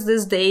discussions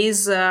these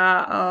days,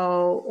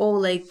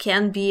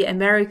 can be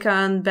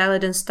American ballet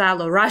dance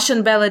style or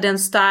Russian ballet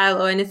dance style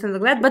or anything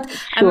like that. But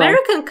sure.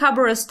 American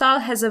cabaret style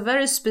has a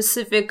very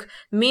specific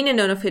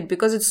meaning of it,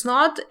 because it's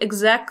not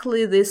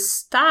exactly this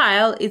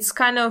style, it's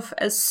kind of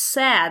a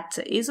set,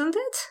 isn't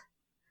it?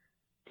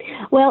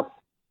 Well,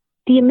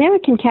 the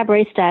American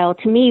cabaret style,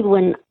 to me,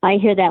 when I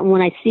hear that, and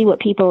when I see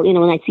what people,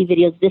 when I see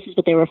videos, this is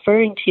what they're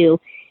referring to,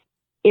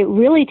 it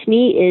really, to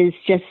me, is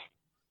just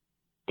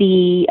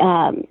the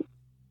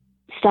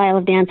style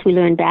of dance we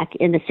learned back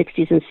in the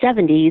 60s and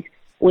 70s,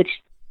 which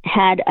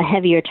had a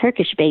heavier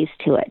Turkish base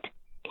to it.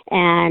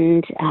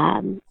 And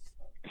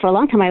for a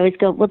long time, I always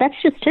go, well,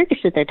 that's just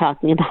Turkish that they're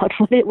talking about.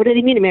 What do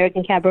they mean,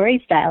 American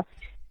cabaret style?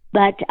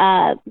 But,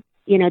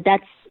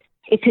 that's,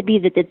 it could be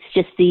that it's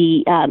just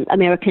the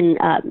American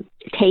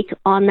take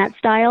on that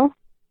style.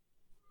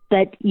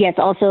 But yes,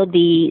 also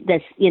the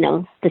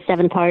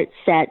 7-part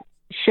set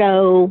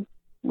show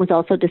was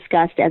also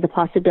discussed as a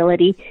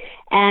possibility.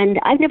 And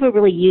I've never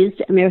really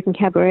used American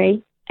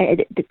cabaret.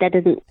 That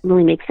doesn't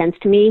really make sense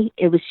to me.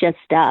 It was just,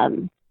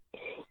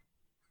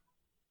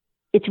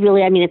 it's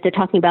really, if they're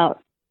talking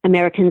about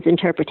Americans'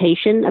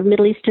 interpretation of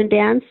Middle Eastern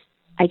dance,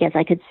 I guess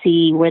I could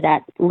see where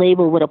that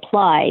label would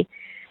apply.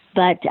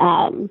 But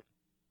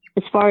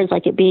as far as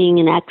like it being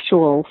an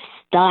actual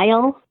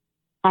style,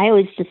 I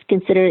always just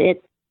consider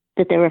it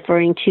that they're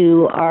referring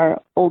to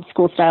our old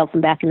school style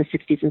from back in the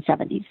 60s and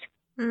 70s.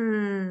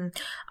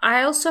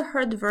 I also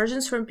heard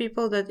versions from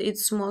people that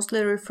it's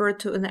mostly referred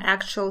to an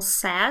actual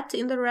set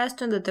in the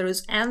restaurant, that there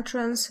is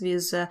entrance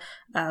with a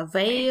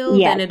veil,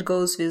 yes. Then it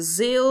goes with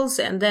zills,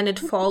 and then it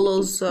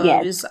follows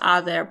yes. with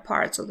other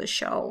parts of the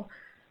show.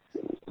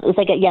 It's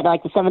like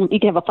like the 7. You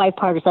can have a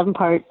 5-part or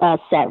 7-part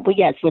set. But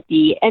yes, with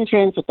the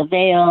entrance, with the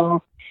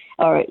veil,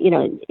 or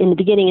in the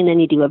beginning, and then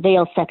you do a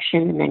veil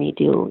section, and then you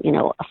do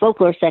a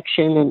folklore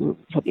section, and you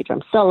have your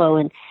drum solo,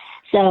 and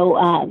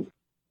so.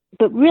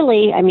 But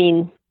really, I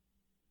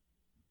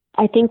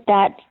think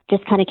that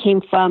just kind of came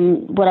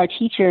from what our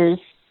teachers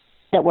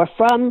that were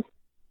from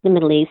the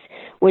Middle East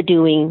were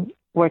doing,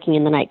 working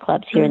in the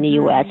nightclubs here in the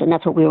U.S., and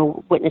that's what we were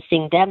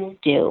witnessing them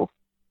do.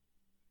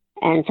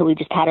 And so we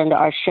just patterned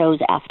our shows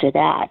after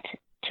that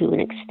to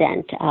an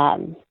extent.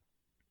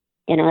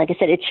 Like I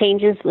said, it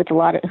changes with a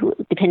lot of,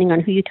 depending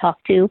on who you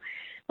talk to,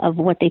 of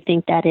what they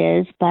think that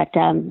is. But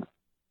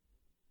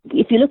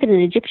if you look at an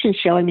Egyptian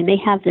show, they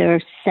have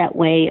their set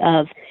way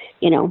of,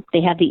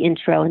 they have the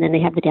intro, and then they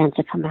have the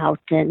dancer come out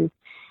and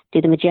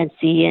do the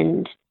Majensi,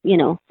 and,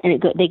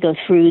 they go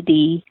through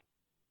the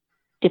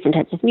different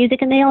types of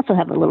music, and they also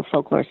have a little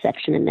folklore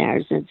section in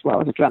theirs, as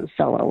well as a drum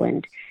solo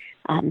and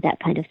that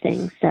kind of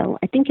thing. So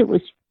I think to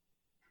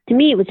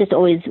me, it was just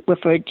always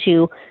referred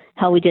to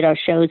how we did our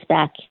shows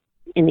back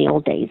in the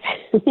old days.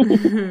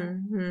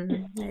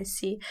 I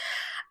see.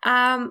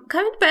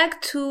 Coming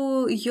back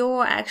to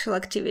your actual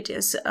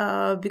activities,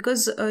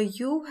 because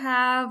you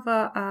have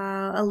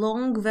a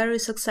long, very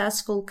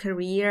successful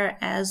career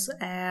as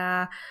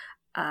a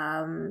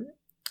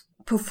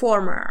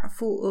performer,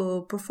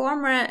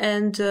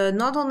 and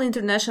not only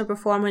international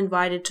performer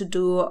invited to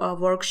do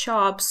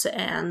workshops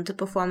and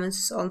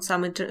performances on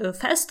some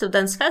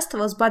dance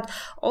festivals, but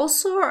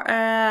also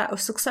a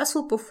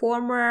successful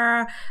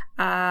performer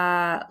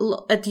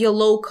at your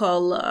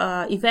local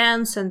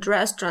events and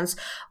restaurants.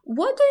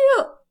 What do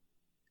you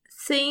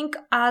think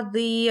are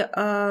the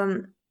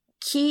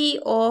key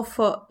of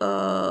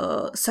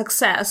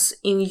success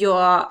in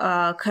your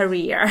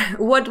career?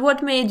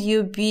 What made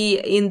you be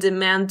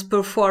in-demand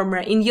performer?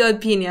 In your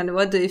opinion,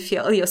 what do you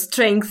feel your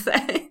strength?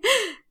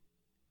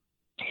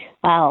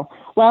 Wow.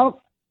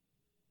 Well,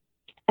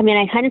 I mean,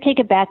 I kind of take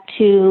it back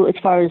to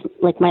as far as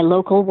like my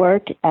local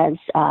work as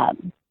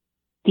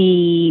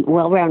the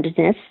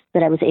well-roundedness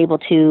that I was able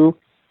to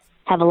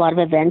have a lot of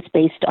events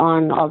based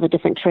on all the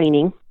different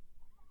training.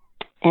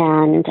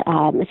 And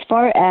as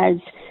far as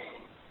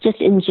just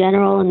in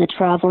general in the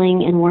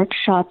traveling and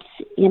workshops,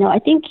 I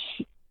think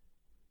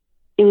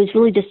it was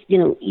really just,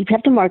 you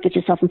have to market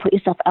yourself and put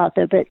yourself out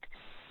there, but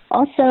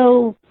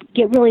also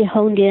get really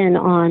honed in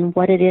on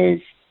what it is,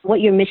 what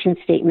your mission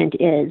statement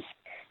is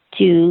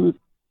to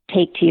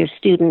take to your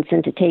students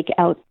and to take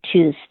out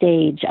to the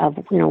stage of,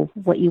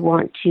 what you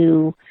want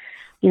to,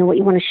 what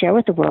you want to share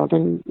with the world,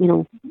 and,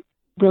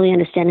 really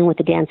understanding what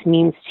the dance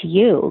means to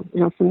you.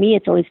 For me,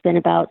 it's always been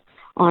about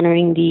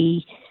honoring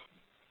the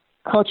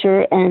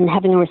culture and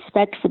having a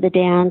respect for the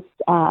dance,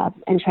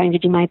 and trying to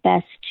do my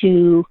best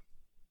to,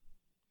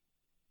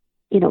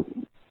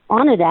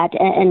 honor that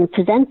and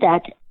present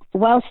that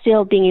while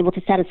still being able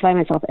to satisfy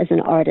myself as an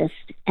artist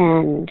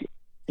and,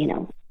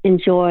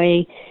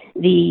 enjoy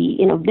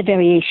the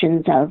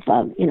variations of,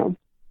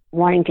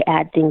 wanting to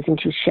add things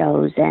into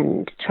shows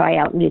and try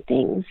out new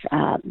things.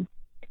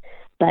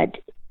 But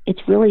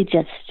it's really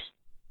just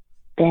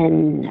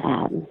been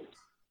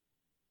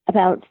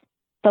about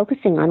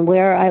focusing on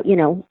where I,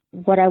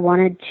 what I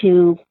wanted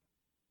to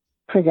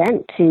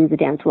present to the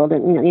dance world,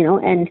 and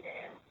and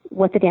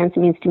what the dance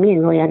means to me,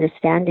 and really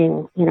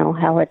understanding,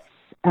 how it's,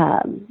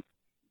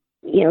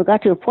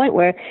 got to a point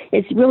where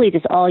it's really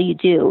just all you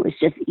do is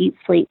just eat,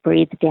 sleep,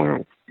 breathe,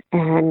 dance,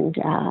 and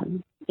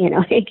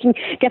it can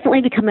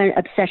definitely become an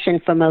obsession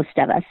for most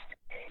of us,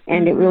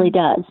 and it really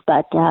does.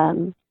 But I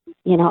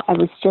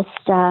was just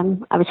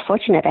I was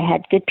fortunate. I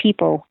had good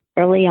people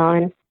early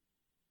on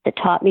that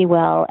taught me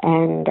well,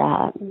 and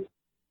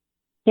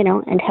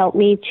and helped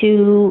me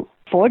to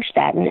forge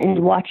that,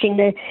 and watching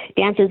the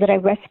dancers that I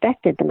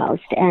respected the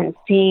most and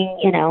seeing,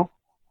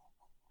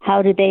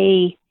 how do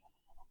they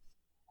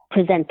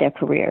present their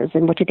careers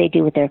and what do they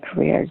do with their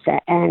careers,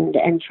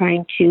 and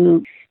trying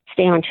to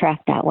stay on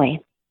track that way.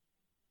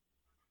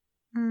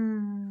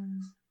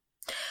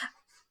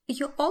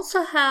 You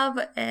also have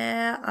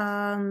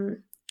a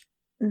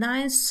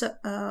nice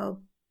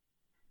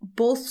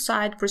both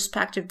side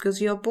perspective, because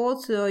you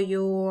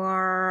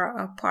are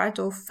a part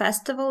of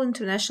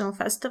international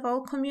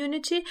festival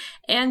community,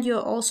 and you're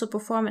also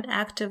performing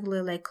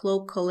actively, like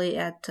locally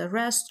at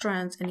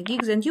restaurants and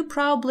gigs, and you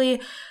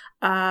probably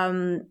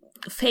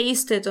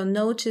faced it or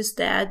noticed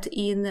that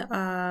in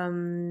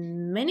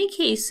many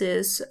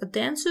cases,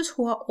 dancers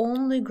who are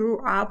only grew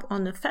up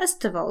on the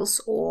festivals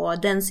or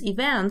dance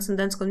events and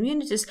dance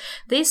communities,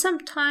 they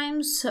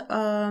sometimes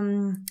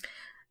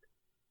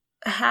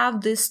have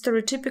this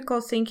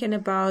stereotypical thinking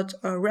about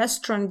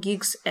restaurant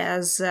gigs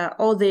as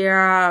they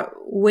are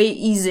way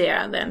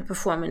easier than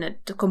performing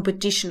at a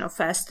competition or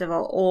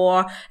festival.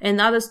 Or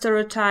another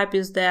stereotype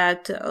is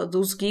that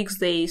those gigs,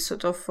 they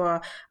sort of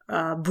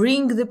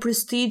bring the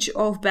prestige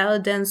of ballet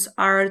dance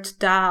art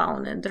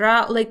down, and there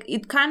are, like,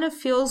 it kind of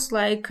feels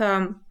like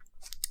in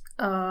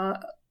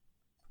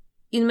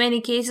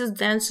many cases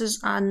dancers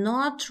are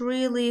not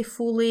really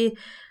fully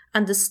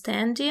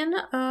understanding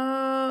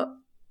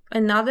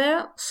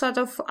another sort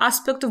of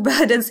aspect of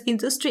ballet dance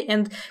industry,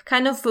 and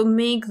kind of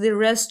make the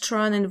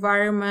restaurant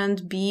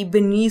environment be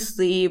beneath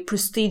the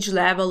prestige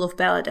level of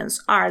ballet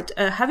dance art.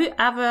 Have you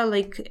ever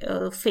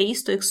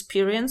faced or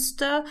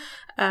experienced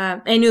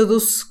any of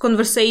those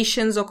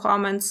conversations or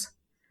comments?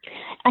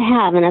 I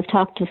have, and I've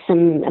talked to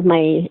some of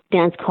my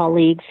dance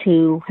colleagues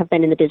who have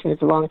been in the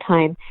business a long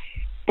time.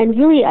 And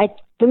really,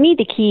 for me,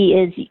 the key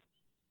is,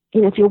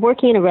 if you're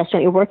working in a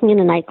restaurant, you're working in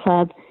a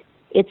nightclub,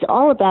 it's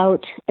all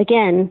about,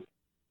 again,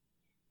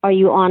 are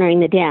you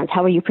honoring the dance?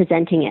 How are you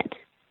presenting it?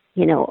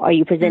 Are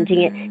you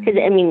presenting it? Because,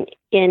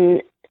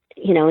 in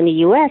the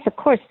U.S., of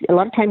course, a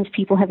lot of times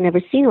people have never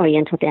seen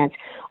Oriental dance.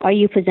 Are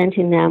you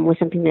presenting them with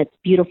something that's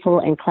beautiful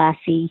and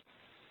classy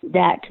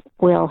that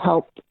will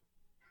help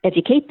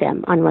educate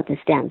them on what this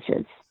dance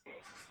is?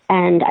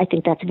 And I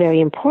think that's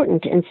very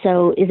important. And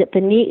so is it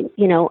beneath,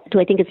 do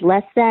I think it's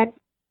less than?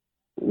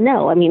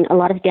 No. A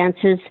lot of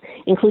dancers,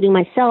 including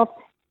myself,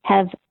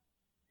 have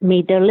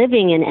made their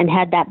living and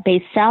had that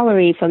base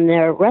salary from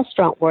their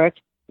restaurant work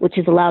which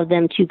has allowed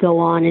them to go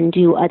on and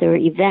do other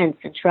events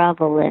and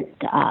travel and,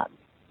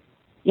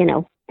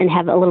 and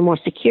have a little more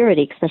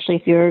security, especially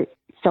if you're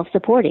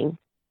self-supporting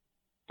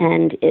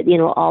and,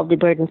 all the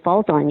burden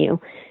falls on you.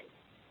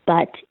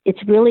 But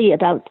it's really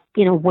about,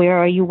 where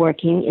are you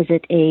working? Is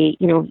it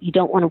you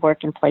don't want to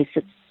work in a place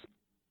that's,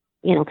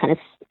 kind of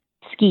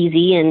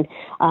skeezy and,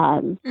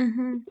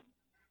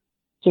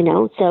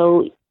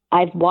 so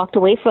I've walked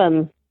away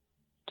from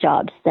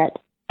jobs that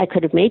I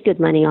could have made good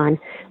money on,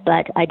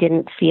 but I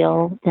didn't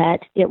feel that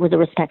it was a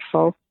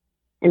respectful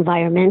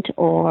environment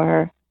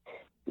or,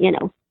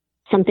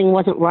 something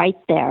wasn't right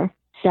there.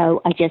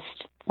 So I just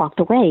walked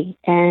away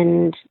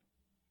and,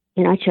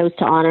 I chose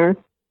to honor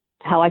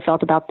how I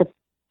felt about the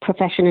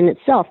profession in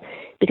itself,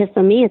 because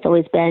for me, it's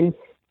always been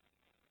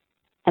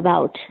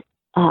about,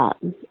 I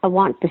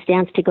want this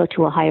dance to go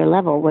to a higher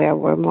level where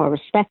we're more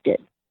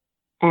respected.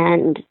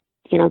 And,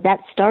 that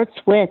starts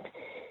with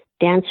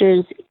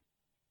dancers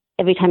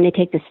every time they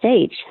take the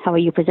stage. How are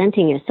you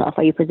presenting yourself?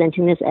 Are you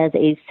presenting this as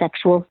a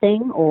sexual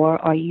thing, or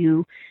are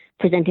you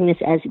presenting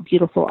this as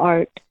beautiful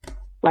art,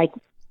 like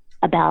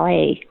a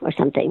ballet or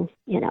something,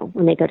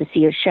 when they go to see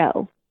your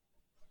show?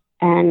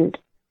 And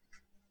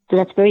so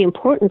that's very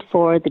important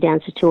for the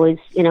dancer to always,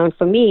 and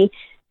for me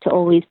to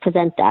always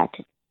present that.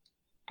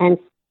 And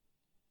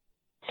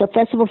so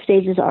festival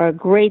stages are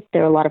great.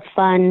 They're a lot of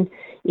fun.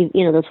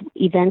 Those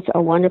events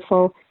are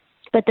wonderful.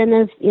 But then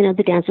there's,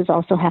 the dancers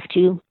also have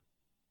to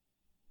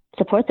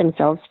support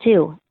themselves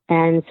too.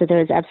 And so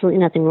there's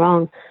absolutely nothing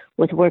wrong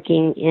with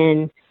working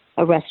in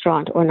a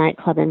restaurant or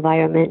nightclub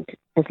environment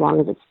as long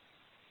as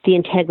the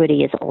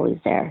integrity is always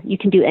there. You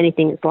can do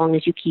anything as long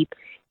as you keep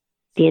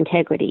the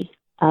integrity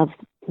of,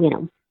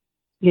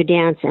 your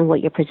dance and what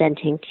you're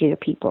presenting to your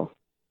people.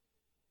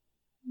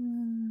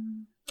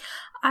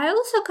 I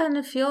also kind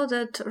of feel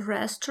that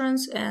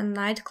restaurants and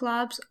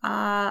nightclubs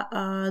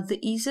are the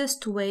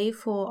easiest way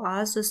for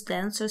us as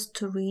dancers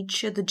to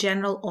reach the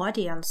general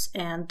audience.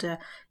 And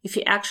if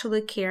you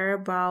actually care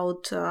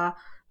about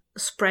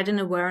spreading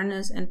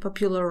awareness and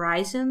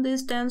popularizing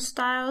these dance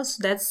styles,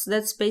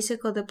 that's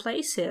basically the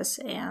places.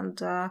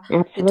 And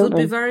it would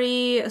be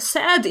very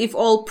sad if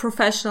all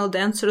professional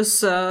dancers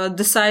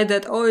decide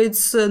that,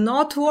 it's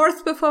not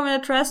worth performing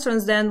at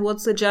restaurants. Then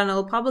what's the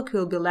general public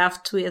will be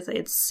left with?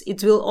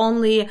 It will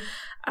only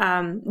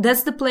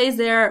that's the place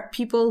there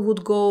people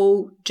would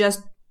go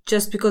just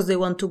because they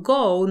want to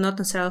go, not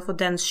necessarily for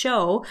dance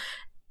show.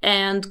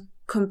 And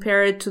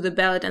compare it to the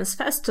ballet dance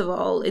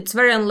festival, it's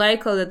very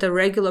unlikely that a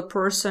regular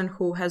person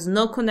who has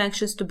no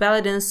connections to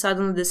ballet dance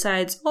suddenly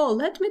decides,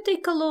 let me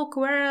take a look,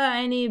 where are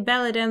any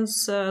ballet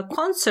dance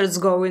concerts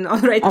going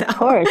on right now? Of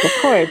course.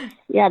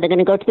 Yeah, they're going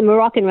to go to the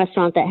Moroccan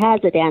restaurant that has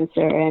a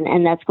dancer,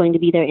 and that's going to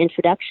be their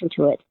introduction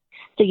to it.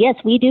 So yes,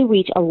 we do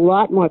reach a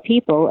lot more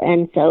people,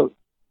 and so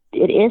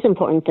it is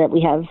important that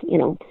we have,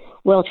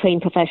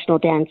 well-trained professional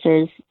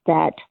dancers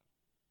that,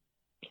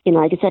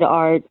 like I said,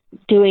 are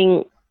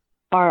doing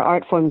our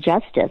art form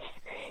justice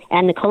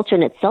and the culture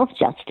in itself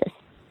justice.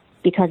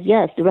 Because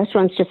yes, the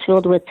restaurant's just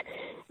filled with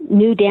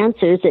new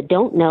dancers that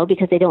don't know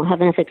because they don't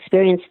have enough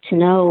experience to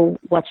know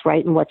what's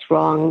right and what's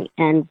wrong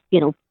and,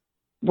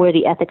 where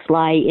the ethics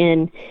lie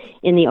in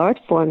the art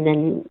form.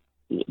 Then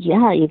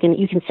yeah, you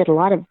can send a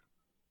lot of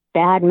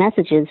bad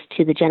messages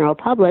to the general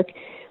public,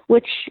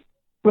 which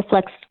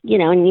reflects,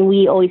 and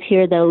we always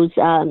hear those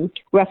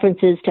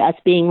references to us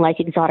being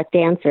like exotic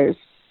dancers.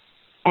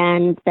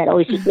 And that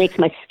always just makes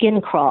my skin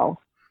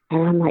crawl.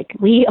 And I'm like,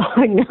 we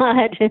are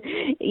not,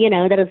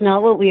 that is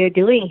not what we are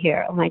doing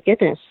here. Oh, my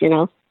goodness,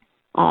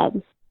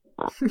 I've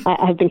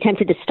been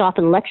tempted to stop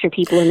and lecture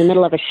people in the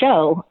middle of a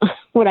show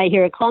when I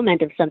hear a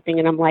comment of something.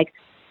 And I'm like,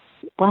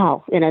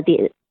 wow,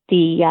 the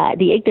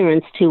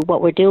ignorance to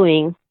what we're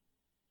doing,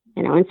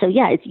 And so,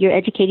 yeah, you're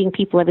educating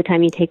people every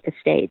time you take the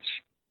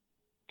stage.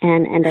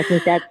 And I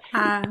think that's,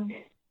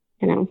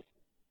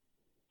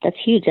 that's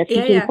huge. That's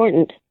hugely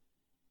important.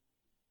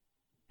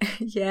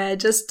 Yeah, I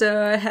just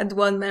had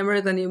one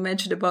memory when you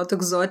mentioned about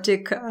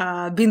exotic,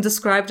 being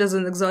described as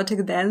an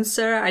exotic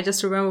dancer. I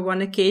just remember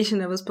one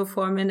occasion I was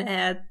performing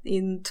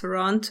in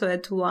Toronto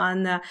at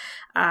one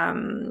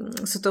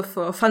sort of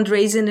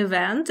fundraising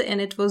event, and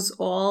it was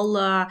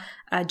all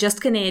just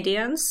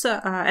Canadians.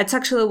 It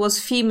actually was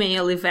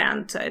female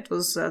event. It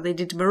was they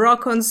did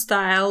Moroccan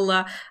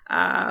style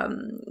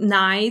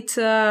night,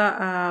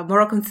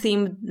 Moroccan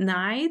themed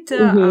night,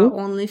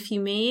 only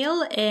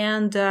female,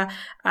 and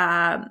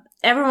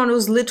everyone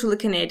was literally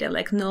Canadian,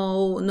 like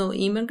no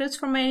immigrants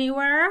from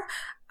anywhere.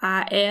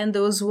 And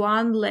there was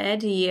one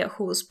lady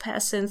who was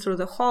passing through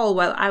the hall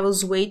while I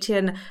was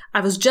waiting.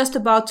 I was just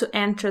about to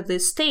enter the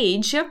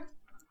stage.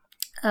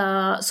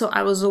 So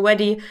I was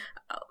already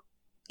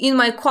in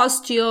my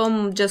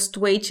costume, just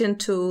waiting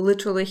to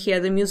literally hear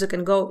the music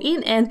and go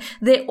in. And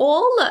they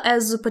all,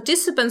 as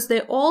participants,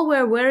 they all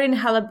were wearing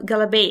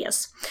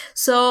galabeas.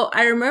 So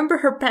I remember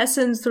her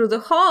passing through the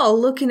hall,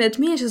 looking at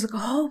me, and she's like,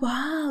 "Oh,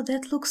 wow,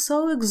 that looks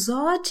so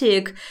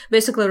exotic,"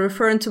 basically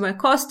referring to my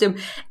costume.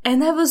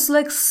 And I was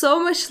like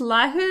so much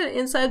laughing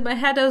inside my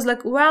head. I was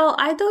like, well,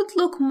 I don't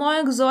look more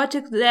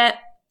exotic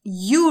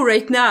you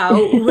right now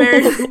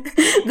wear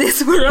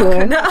this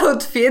Moroccan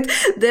outfit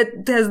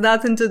that has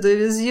nothing to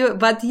do with you.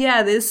 But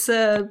yeah, this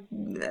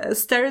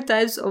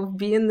stereotypes of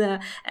being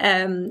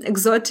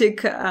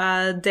exotic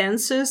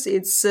dancers,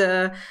 it's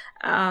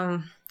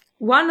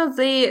one of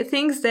the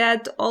things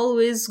that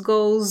always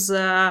goes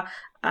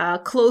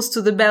close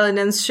to the belly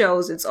dance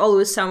shows. It's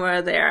always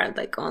somewhere there,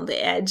 like on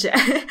the edge.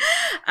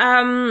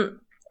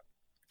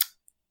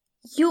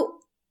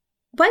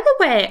 By the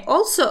way,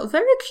 also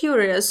very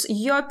curious,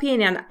 your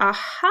opinion.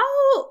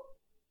 How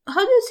do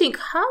you think,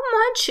 how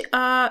much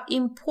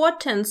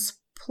importance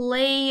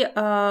play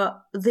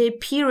the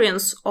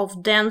appearance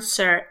of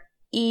dancer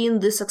in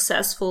the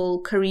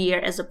successful career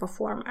as a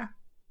performer?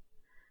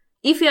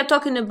 If you are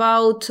talking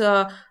about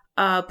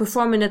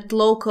performing at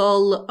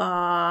local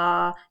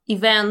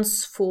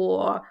events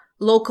for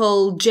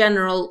local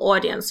general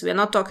audience, we are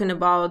not talking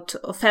about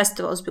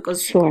festivals,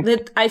 because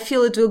that I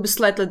feel it will be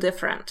slightly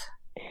different.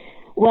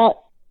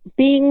 Well,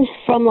 being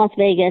from Las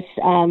Vegas,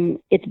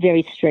 it's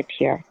very strict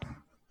here.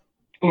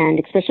 And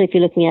especially if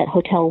you're looking at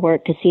hotel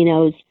work,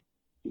 casinos,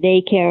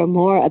 they care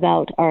more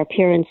about our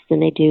appearance than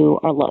they do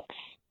our looks.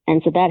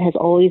 And so that has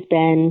always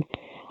been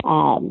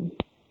a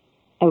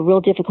real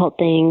difficult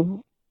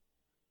thing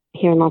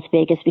here in Las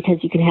Vegas, because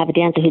you can have a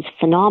dancer who's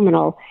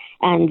phenomenal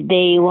and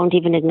they won't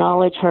even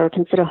acknowledge her,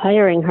 consider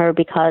hiring her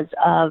because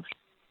of,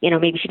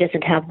 maybe she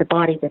doesn't have the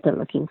body that they're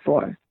looking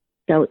for.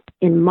 So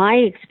in my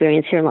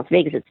experience here in Las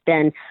Vegas, it's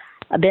been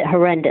a bit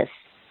horrendous.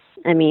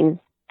 I mean,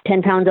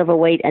 10 pounds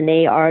overweight and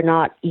they are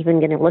not even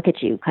going to look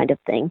at you kind of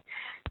thing.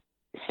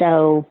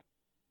 So,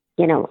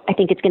 I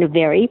think it's going to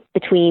vary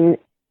between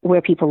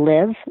where people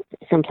live.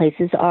 Some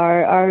places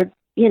are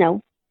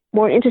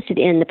more interested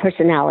in the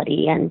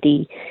personality and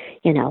the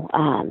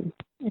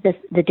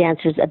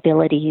dancer's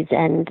abilities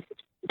and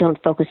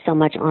don't focus so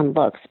much on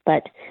looks.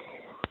 But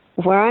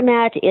where I'm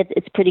at,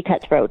 it's pretty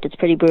cutthroat. It's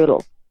pretty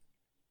brutal.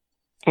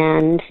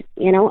 And,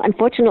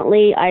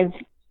 unfortunately, I've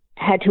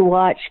had to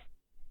watch,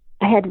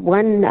 I had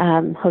one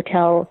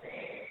hotel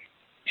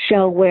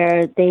show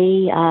where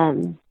they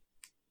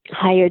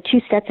hired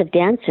 2 sets of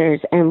dancers,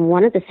 and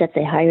one of the sets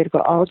they hired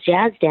were all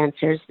jazz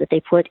dancers that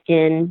they put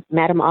in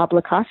Madame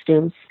Obla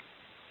costumes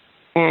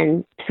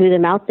and threw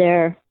them out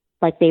there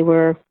like they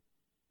were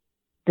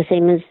the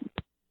same as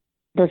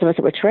those of us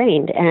that were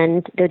trained,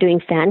 and they're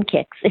doing fan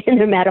kicks in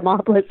their Madame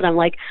Oblas, and I'm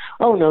like,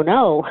 oh,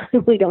 no,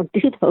 we don't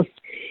do those.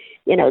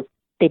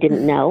 They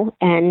didn't know,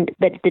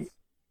 but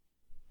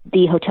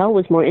the hotel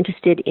was more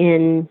interested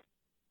in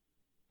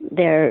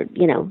their,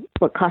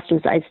 what costume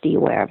size do you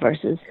wear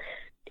versus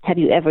have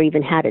you ever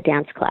even had a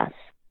dance class?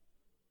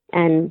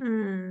 And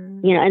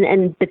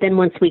but then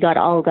once we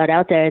all got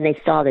out there and they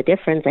saw the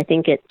difference, I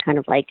think it kind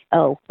of like,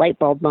 light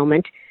bulb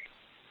moment.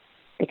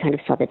 They kind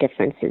of saw the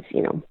differences,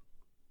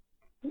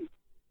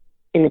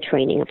 in the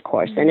training, of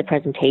course, and the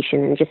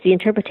presentation and just the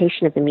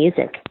interpretation of the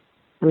music.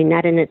 I mean,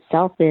 that in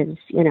itself is,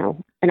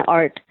 an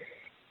art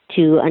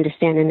to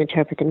understand and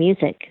interpret the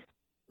music.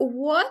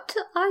 What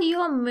are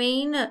your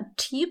main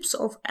tips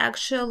of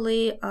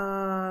actually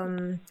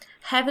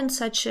having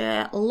such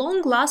a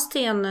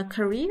long-lasting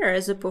career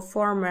as a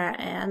performer?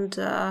 And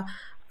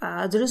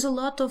there is a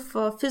lot of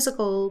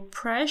physical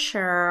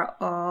pressure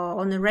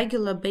on a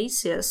regular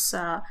basis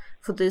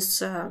for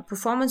these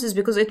performances,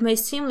 because it may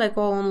seem like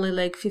only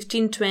like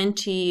 15,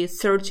 20,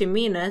 30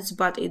 minutes,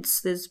 but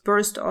it's this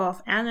burst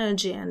of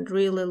energy and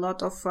really a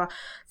lot of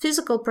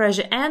physical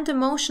pressure and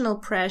emotional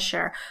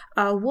pressure.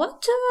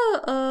 What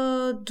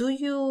do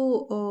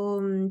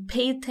you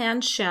pay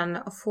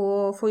attention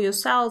for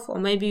yourself, or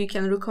maybe you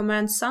can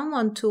recommend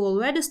someone to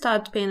already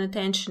start paying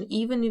attention,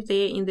 even if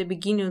they're in the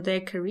beginning of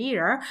their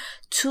career,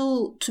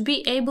 to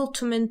be able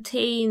to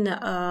maintain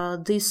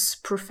this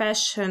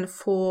profession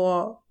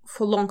for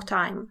a long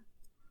time?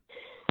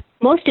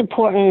 Most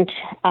important,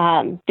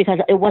 because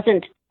it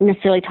wasn't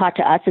necessarily taught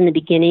to us in the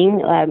beginning,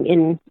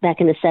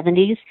 back in the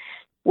 70s,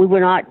 we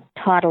were not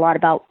taught a lot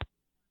about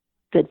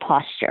good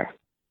posture.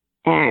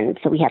 And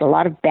so we had a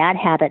lot of bad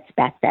habits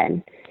back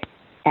then.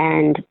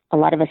 And a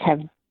lot of us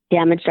have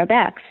damaged our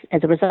backs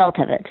as a result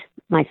of it,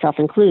 myself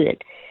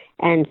included.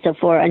 And so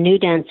for a new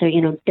dancer,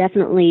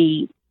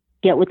 definitely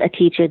get with a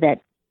teacher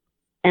that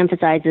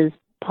emphasizes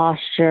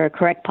posture,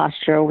 correct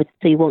posture,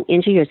 so you won't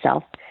injure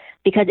yourself.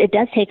 Because it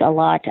does take a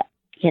lot,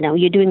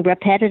 you're doing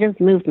repetitive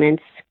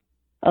movements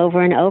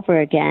over and over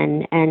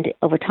again, and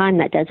over time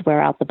that does wear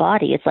out the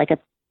body. It's like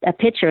a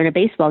pitcher in a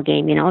baseball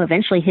game,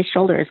 eventually his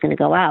shoulder is going to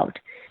go out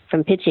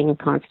from pitching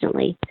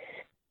constantly.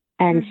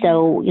 And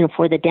so,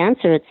 for the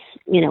dancer,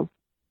 it's,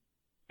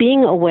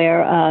 being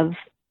aware of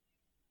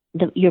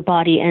your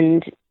body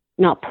and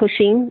not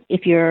pushing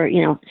if you're,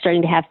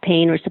 starting to have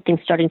pain or something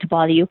starting to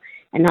bother you.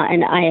 And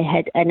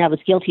I was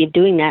guilty of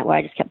doing that, where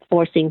I just kept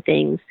forcing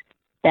things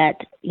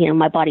that,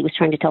 my body was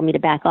trying to tell me to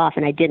back off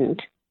and I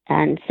didn't.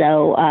 And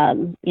so,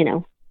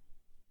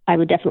 I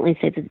would definitely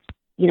say that,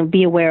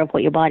 be aware of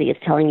what your body is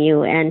telling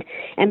you and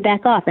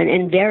back off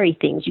and vary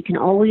things. You can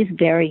always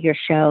vary your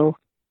show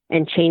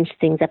and change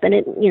things up. And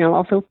it,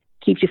 also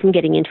keeps you from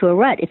getting into a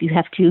rut if you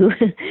have to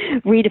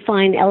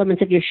redefine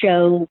elements of your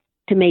show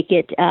to make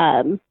it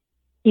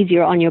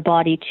easier on your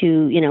body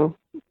to,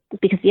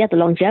 because, the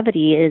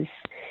longevity is,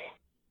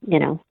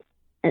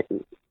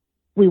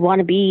 we want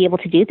to be able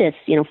to do this,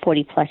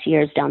 40 plus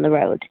years down the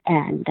road.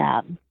 And,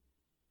 a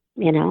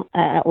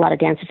lot of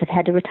dancers have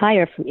had to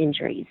retire from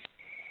injuries.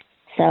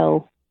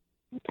 So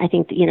I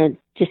think,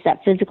 just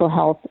that physical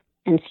health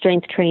and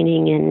strength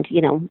training and,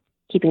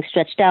 keeping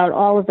stretched out,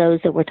 all of those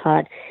that we're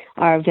taught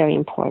are very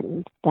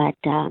important. But,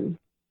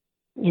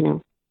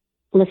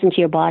 listen to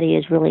your body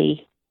is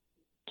really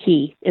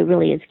key. It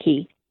really is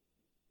key.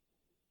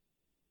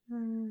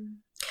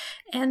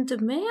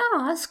 And may I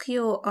ask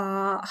you,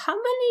 how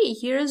many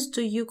years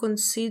do you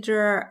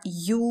consider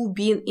you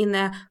being in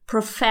a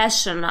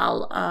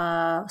professional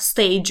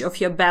stage of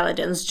your ballet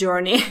dance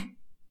journey?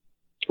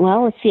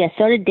 Well, let's see. I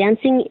started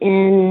dancing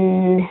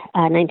in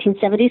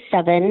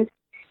 1977.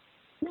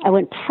 I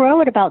went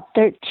pro at about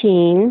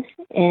 13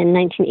 in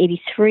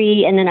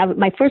 1983, and then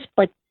my first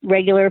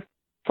regular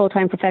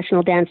full-time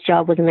professional dance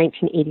job was in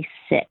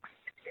 1986.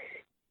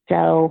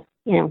 So,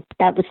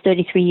 that was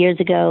 33 years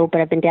ago,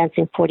 but I've been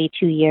dancing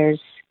 42 years.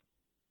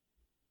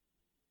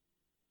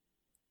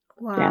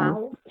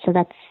 Wow. So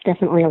that's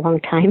definitely a long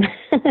time.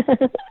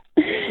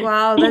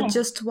 Wow, that's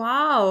just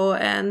wow.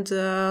 And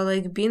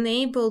being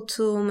able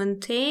to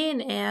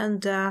maintain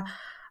and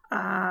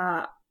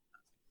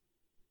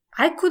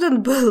I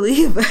couldn't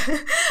believe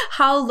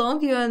how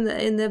long you're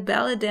in the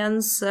ballet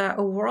dance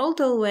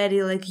world already.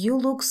 You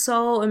look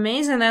so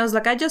amazing. I was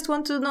I just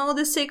want to know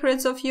the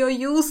secrets of your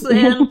youth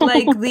and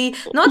the,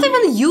 not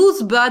even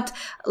youth, but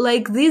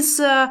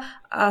this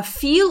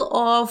feel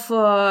of,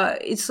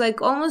 it's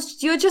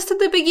almost, you're just at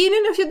the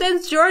beginning of your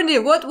dance journey.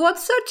 What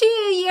 30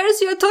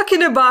 years you're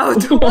talking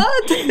about?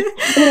 What?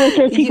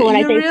 People when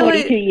I say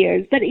 42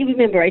 years, but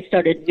remember I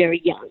started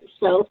very young.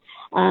 So,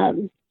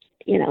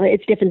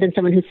 it's different than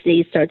someone who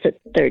starts at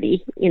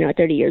 30,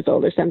 30 years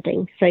old or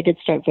something. So I did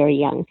start very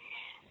young.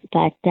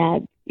 But,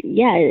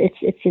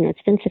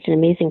 it's been such an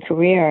amazing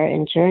career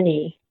and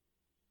journey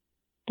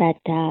that,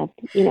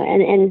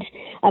 and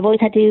I've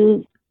always had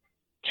to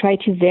try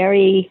to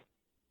vary,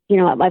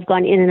 I've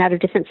gone in and out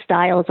of different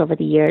styles over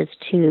the years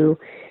to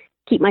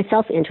keep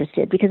myself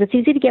interested, because it's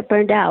easy to get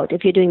burned out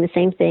if you're doing the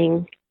same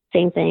thing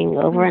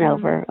over and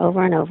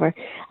over and over.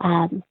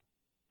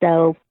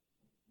 So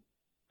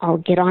I'll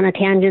get on a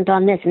tangent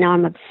on this, and now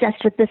I'm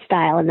obsessed with this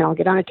style, and then I'll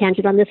get on a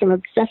tangent on this, I'm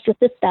obsessed with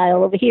this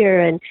style over here,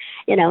 and,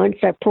 and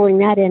start pulling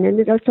that in. And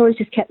it's always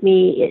just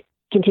it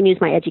continues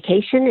my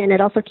education, and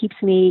it also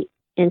keeps me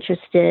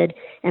interested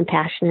and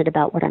passionate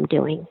about what I'm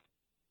doing.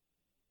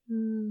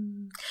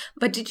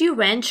 But did you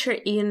venture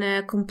in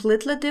a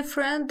completely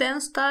different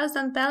dance styles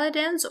than ballet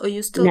dance, or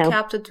you still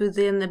kept it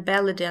within the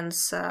ballet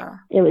dance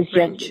It was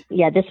range?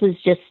 this was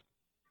just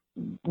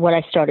what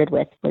I started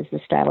with, was the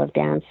style of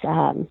dance.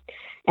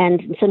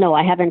 And so, no,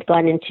 I haven't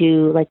gone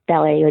into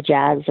ballet or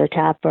jazz or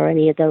tap or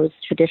any of those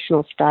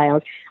traditional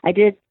styles. I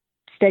did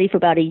study for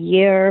about a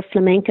year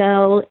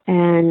flamenco,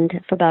 and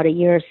for about a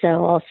year or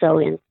so also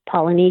in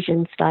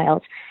Polynesian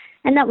styles.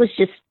 And that was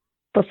just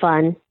for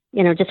fun,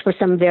 just for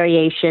some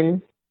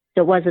variation.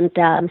 It wasn't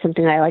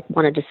something I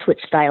wanted to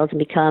switch styles and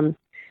become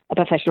a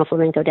professional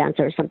flamenco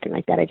dancer or something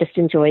like that. I just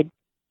enjoyed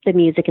the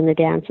music and the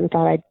dance and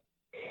thought I'd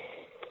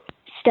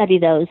study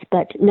those.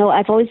 But no,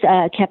 I've always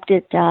kept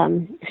it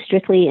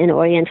strictly in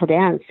Oriental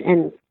dance.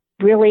 And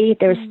really,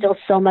 there's still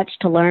so much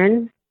to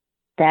learn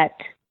that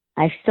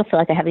I still feel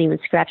like I haven't even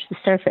scratched the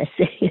surface,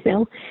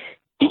 because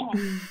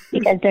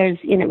there's,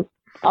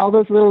 all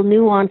those little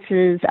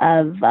nuances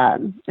of,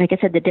 like I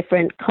said, the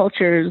different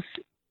cultures,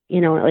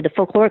 or the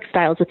folkloric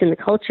styles within the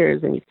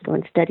cultures. And you can go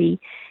and study,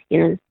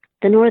 the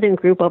northern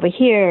group over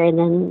here, and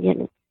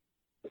then,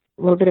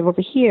 a little bit of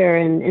over here,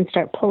 and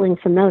start pulling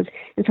from those.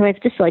 And so I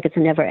just feel like it's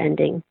never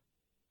ending.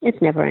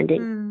 It's never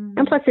ending.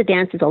 And plus the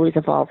dance is always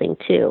evolving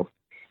too.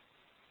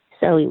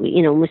 So,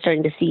 we're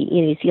starting to see,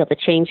 you see all the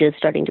changes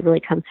starting to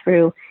really come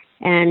through.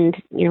 And,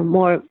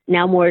 more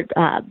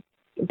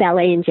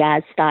ballet and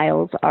jazz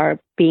styles are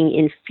being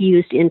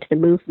infused into the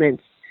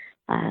movements.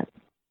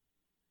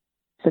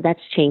 So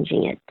that's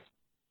changing it.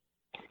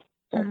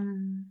 So.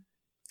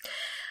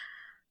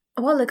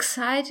 Well,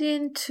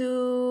 exciting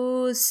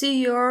to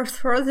see your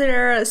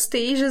further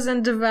stages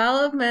and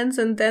developments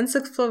and dance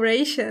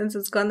explorations.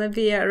 It's gonna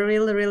be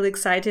really, really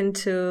exciting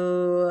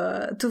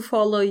to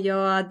follow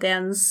your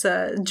dance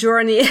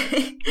journey.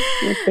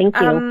 Yes, thank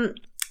you.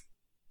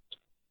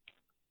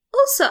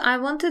 Also, I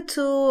wanted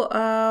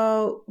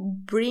to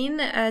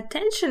bring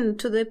attention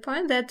to the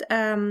point that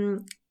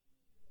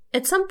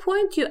at some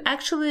point you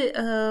actually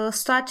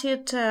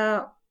started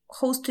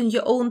hosting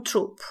your own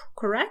troupe,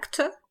 correct?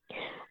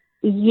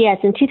 Yes,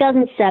 in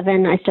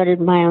 2007, I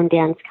started my own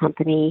dance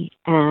company,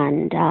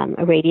 and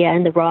Aradia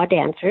and the Raw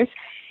Dancers.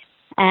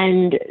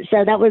 And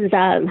so that was,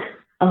 that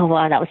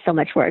was so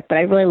much work, but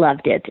I really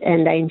loved it.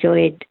 And I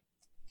enjoyed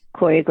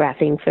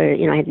choreographing for,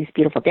 I had these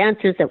beautiful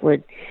dancers that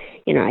would,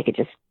 I could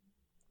just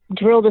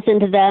drill this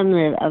into them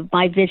of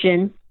my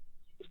vision.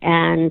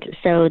 And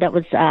so that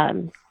was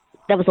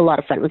that was a lot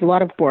of fun. It was a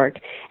lot of work,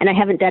 and I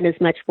haven't done as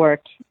much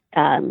work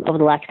over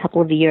the last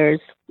couple of years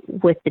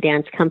with the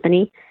dance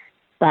company,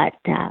 but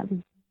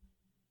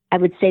I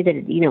would say that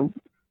it,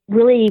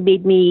 really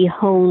made me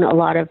hone a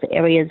lot of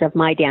areas of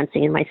my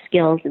dancing and my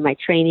skills and my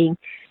training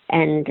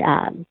and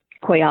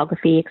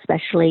choreography,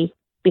 especially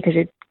because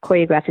you're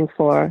choreographing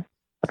for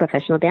a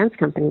professional dance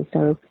company.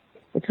 So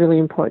it's really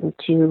important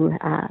to,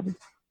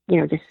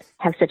 just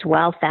have such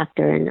wow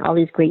factor and all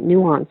these great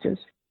nuances.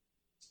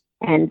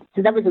 And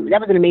so that was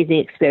an amazing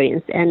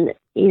experience. And,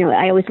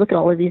 I always look at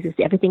all of these as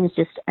everything is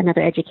just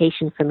another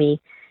education for me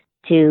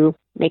to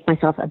make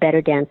myself a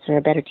better dancer,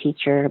 a better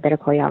teacher, a better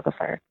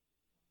choreographer.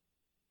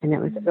 And that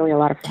was really a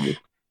lot of fun.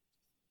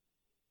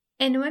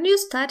 And when you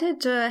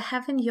started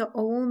having your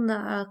own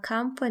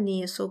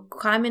company, so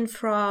coming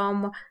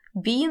from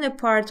being a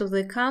part of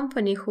the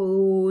company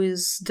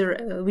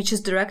which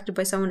is directed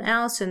by someone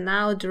else, and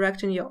now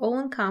directing your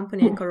own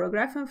company and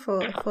choreographing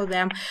for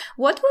them,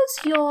 what was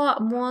your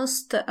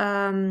most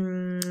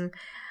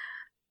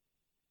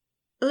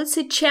let's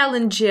say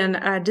challenging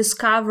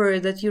discovery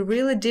that you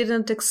really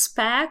didn't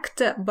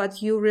expect,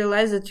 but you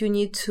realize that you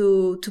need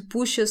to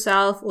push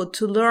yourself or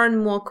to learn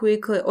more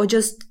quickly or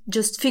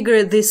just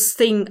figure this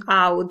thing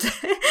out?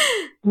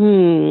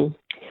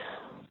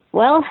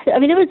 Well,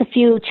 there was a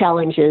few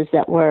challenges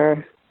that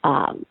were,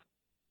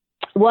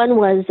 one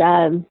was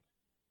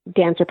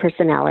dancer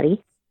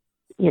personality.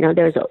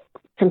 There's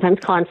sometimes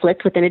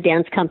conflict within a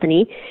dance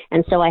company.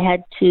 And so I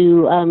had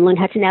to learn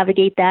how to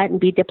navigate that and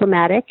be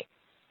diplomatic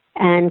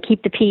and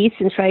keep the peace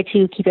and try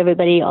to keep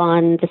everybody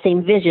on the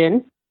same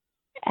vision.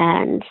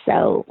 And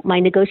so my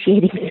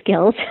negotiating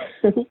skills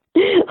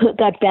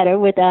got better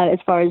with as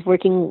far as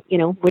working,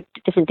 with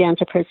different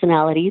dancer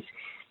personalities.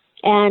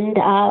 And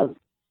I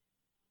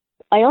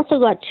also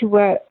got to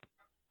where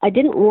I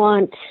didn't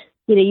want,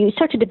 you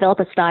start to develop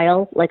a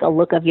style, like a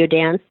look of your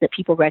dance that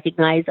people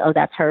recognize, oh,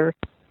 that's her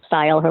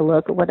style, her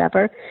look, or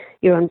whatever.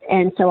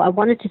 And so I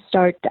wanted to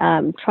start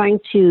trying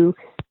to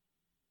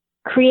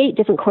create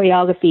different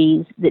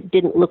choreographies that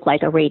didn't look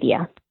like a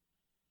radia,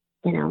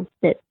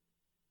 that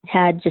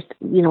had just,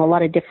 a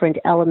lot of different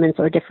elements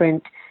or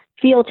different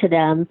feel to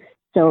them.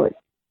 So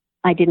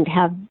I didn't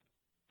have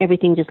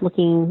everything just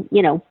looking,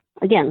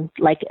 again,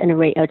 like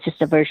it's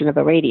just a version of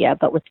a radia,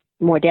 but with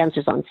more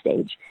dancers on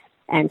stage.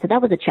 And so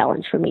that was a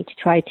challenge for me to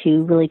try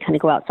to really kind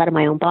of go outside of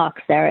my own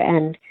box there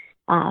and,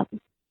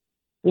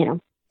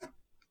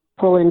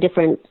 pull in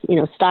different,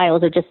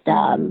 styles or just,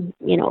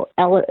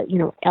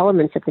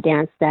 elements of the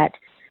dance that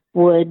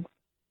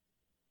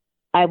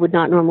I would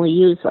not normally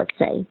use, let's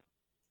say.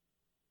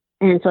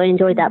 And so I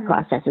enjoyed that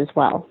process as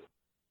well.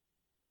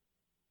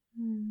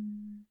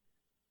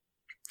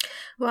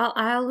 Well,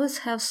 I always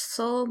have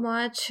so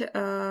much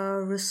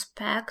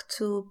respect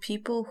to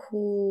people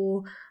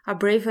who are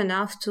brave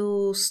enough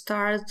to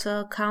start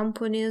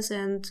companies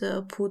and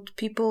put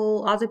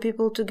other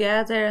people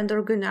together and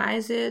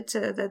organize it.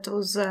 That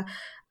was,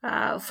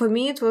 for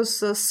me, it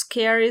was a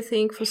scary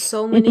thing for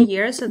so many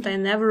years, and I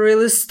never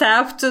really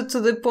stepped to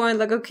the point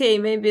like, okay,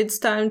 maybe it's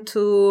time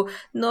to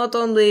not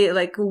only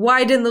like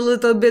widen a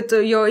little bit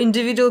your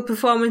individual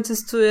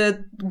performances to a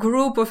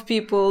group of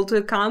people, to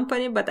a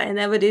company, but I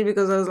never did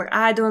because I was like,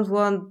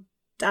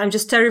 I'm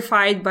just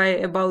terrified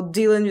about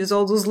dealing with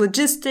all those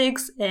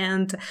logistics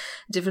and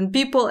different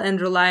people and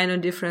relying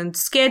on different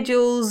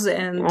schedules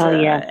and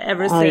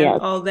everything,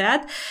 all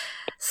that.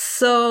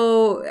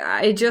 So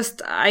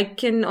I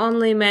can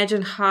only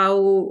imagine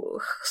how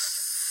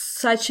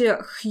such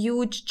a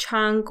huge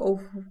chunk of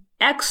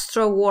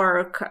extra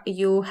work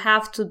you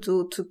have to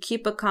do to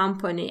keep a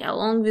company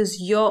along with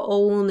your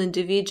own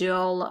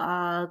individual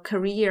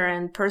career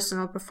and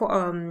personal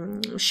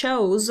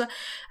shows.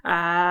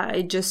 Wow.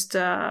 It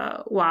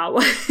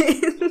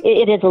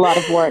is a lot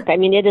of work.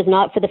 It is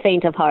not for the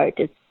faint of heart.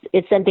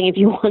 It's something, if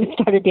you want to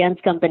start a dance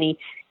company,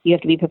 you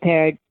have to be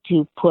prepared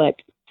to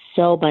put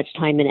so much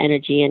time and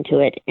energy into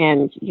it,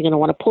 and you're going to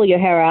want to pull your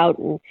hair out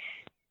and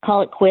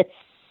call it quits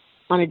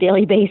on a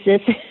daily basis.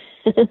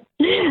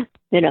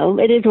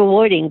 It is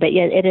rewarding, but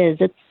yet it is.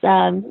 It's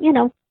and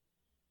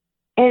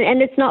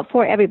it's not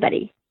for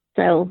everybody.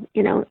 So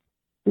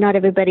not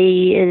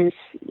everybody is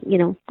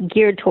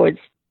geared towards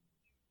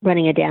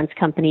running a dance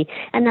company,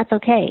 and that's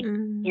okay.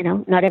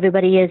 Not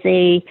everybody is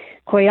a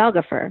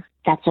choreographer.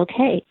 That's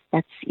okay.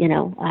 That's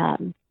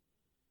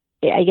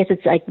I guess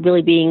it's like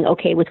really being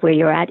okay with where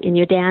you're at in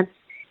your dance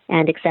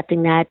and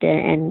accepting that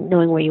and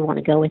knowing where you want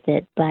to go with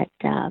it. But,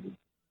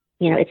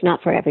 it's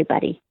not for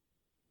everybody.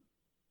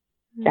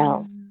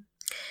 So.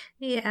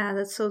 Yeah,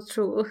 that's so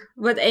true.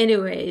 But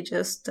anyway,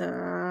 just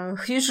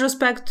huge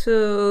respect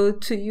to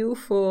you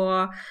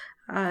for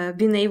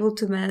being able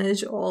to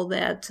manage all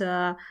that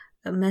a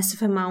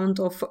massive amount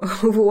of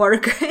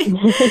work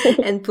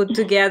and put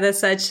together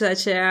such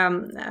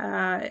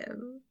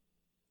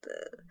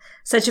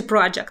a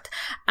project.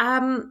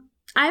 I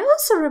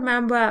also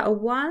remember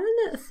one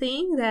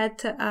thing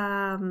that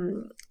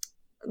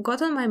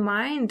got on my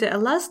mind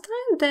last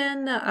time.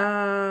 Then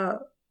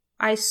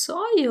I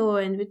saw you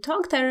and we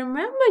talked, I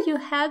remember you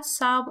had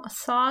some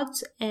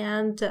thoughts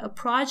and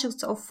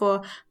projects of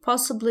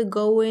possibly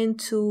going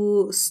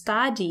to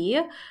study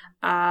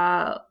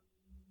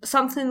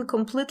something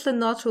completely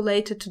not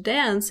related to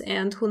dance,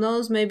 and who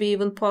knows, maybe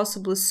even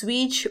possibly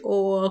switch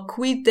or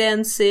quit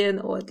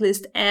dancing, or at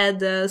least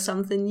add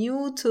something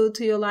new to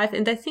your life.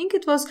 And I think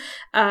it was,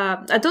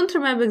 I don't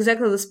remember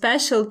exactly the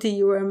specialty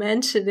you were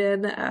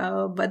mentioning,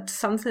 but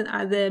something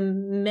either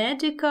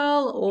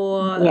medical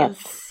or Yes.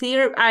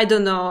 therapy. I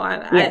don't know.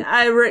 Yes.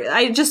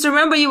 I just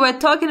remember you were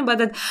talking about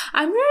that.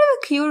 I'm really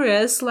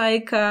curious,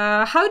 like,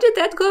 how did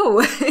that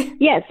go?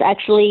 Yes,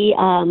 actually,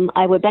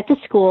 I went back to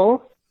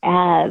school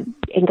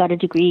and got a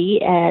degree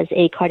as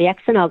a cardiac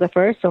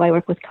sonographer. So I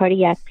work with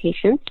cardiac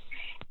patients,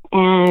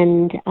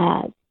 and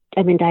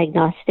I'm in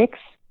diagnostics.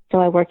 So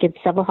I work in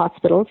several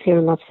hospitals here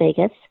in Las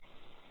Vegas.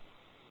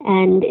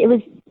 And it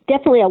was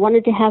definitely, I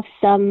wanted to have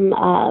some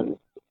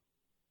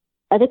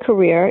other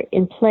career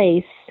in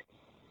place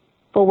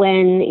for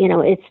when,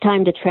 it's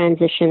time to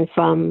transition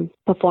from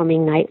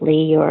performing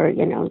nightly or,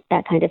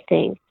 that kind of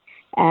thing.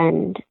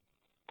 And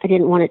I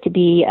didn't want it to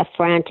be a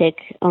frantic,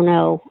 oh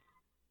no,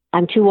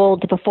 I'm too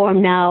old to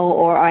perform now,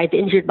 or I've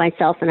injured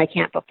myself and I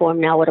can't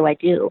perform now, what do I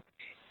do,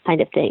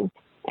 kind of thing.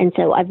 And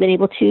so I've been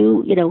able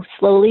to,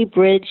 slowly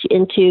bridge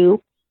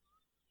into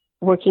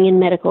working in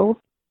medical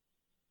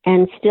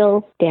and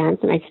still dance,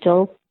 and I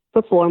still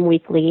perform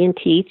weekly and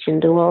teach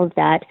and do all of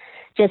that,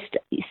 just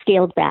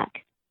scaled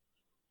back.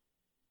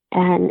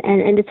 And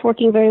it's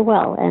working very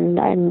well. And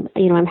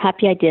I'm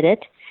happy I did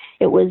it.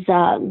 It was,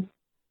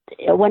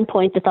 at one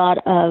point, the thought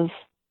of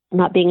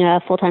not being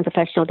a full-time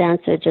professional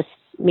dancer just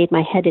made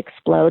my head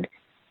explode.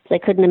 So I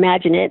couldn't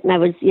imagine it. And I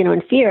was,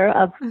 in fear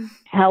of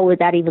how would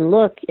that even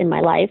look in my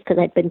life, because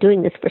I'd been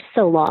doing this for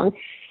so long.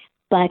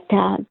 But,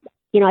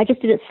 I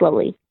just did it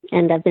slowly.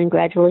 And I've been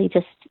gradually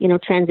just,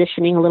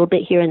 transitioning a little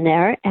bit here and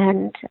there.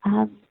 And,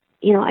 I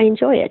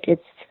enjoy it.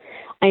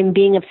 I'm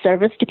being of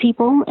service to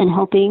people and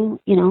helping,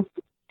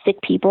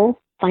 sick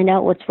people find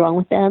out what's wrong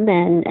with them.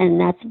 And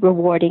that's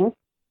rewarding.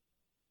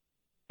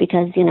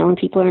 Because, when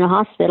people are in a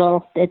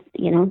hospital,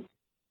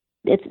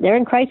 they're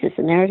in crisis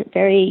and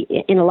they're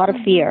in a lot of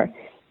fear.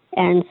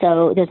 And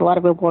so there's a lot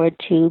of reward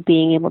to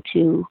being able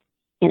to,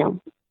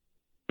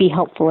 be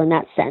helpful in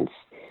that sense.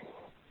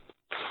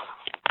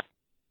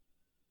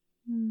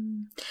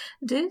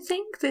 Do you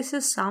think this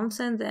is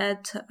something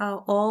that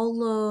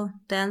all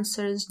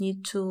dancers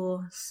need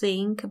to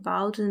think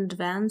about in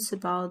advance,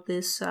 about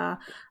this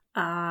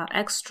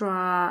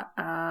extra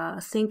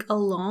think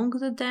along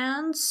the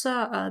dance,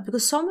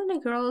 because so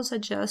many girls are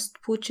just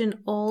putting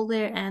all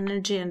their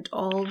energy and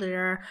all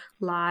their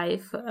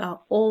life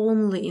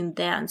only in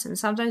dance, and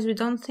sometimes we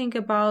don't think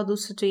about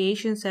those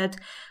situations that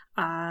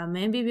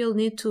maybe we'll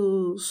need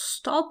to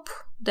stop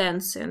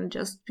dancing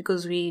just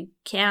because we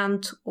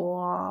can't,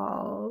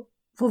 or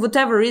for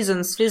whatever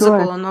reasons, physical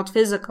Sure. or not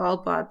physical,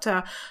 but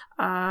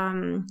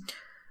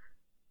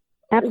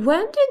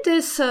when did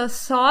this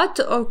thought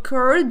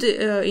occurred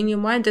in your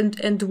mind,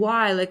 and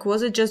why? Like,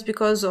 was it just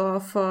because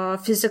of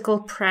physical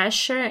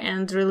pressure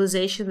and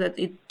realization that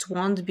it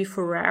won't be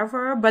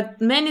forever?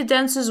 But many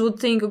dancers would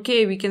think,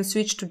 okay, we can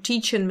switch to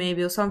teaching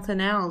maybe or something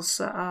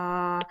else.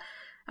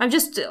 I'm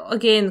just,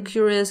 again,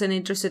 curious and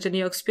interested in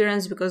your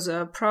experience, because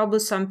probably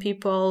some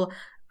people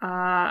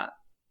are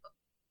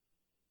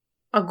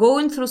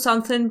going through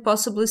something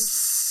possibly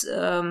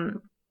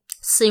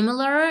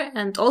similar,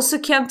 and also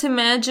can't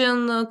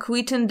imagine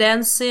quitting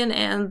dancing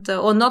and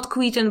or not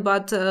quitting,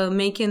 but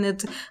making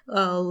it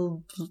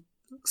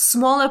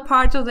smaller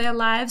part of their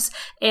lives.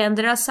 And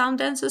there are some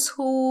dancers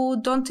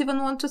who don't even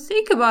want to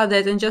think about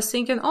that and just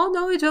thinking, oh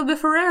no, it will be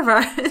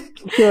forever.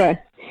 Sure.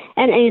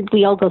 And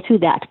we all go through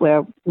that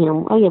where,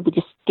 we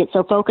just get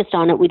so focused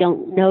on it, we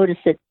don't notice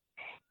that,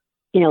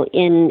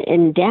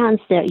 in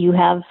dance that you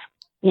have,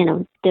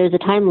 there's a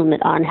time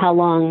limit on how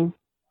long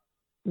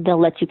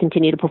they'll let you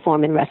continue to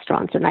perform in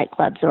restaurants or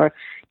nightclubs or,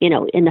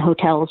 in the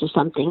hotels or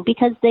something,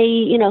 because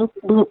they,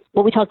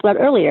 what we talked about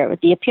earlier with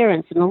the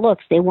appearance and the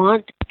looks, they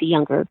want the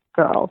younger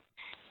girl,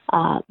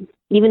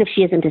 even if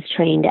she isn't as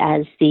trained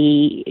as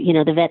the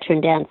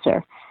veteran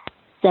dancer.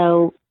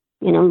 So,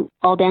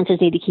 all dancers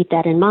need to keep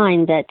that in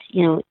mind, that,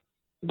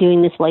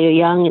 doing this while you're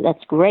young,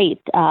 that's great.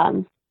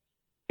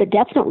 But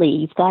definitely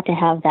you've got to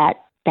have that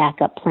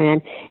backup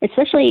plan,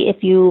 especially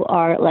if you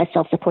are a less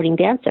self-supporting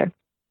dancer,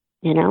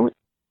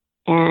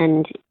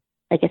 and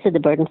like I said, the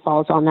burden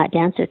falls on that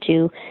dancer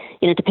to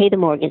pay the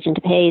mortgage and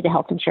to pay the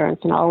health insurance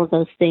and all of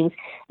those things.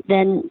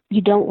 Then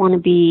you don't want to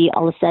be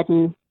all of a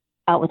sudden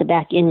out with a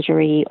back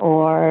injury,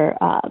 or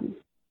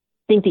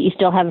think that you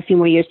still have a few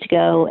more years to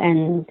go,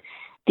 and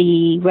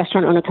the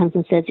restaurant owner comes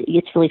and says,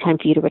 it's really time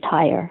for you to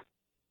retire,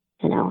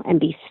 and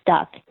be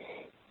stuck.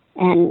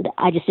 And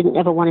I just didn't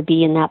ever want to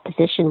be in that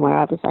position where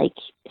I was like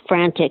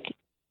frantic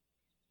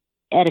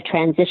at a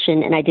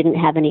transition and I didn't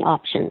have any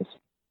options.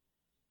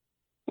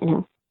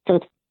 So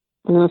it's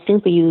one of those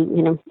things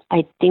where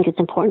I think it's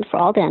important for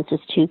all dancers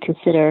to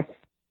consider,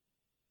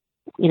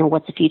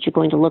 what's the future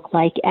going to look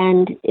like,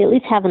 and at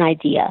least have an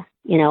idea,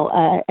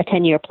 a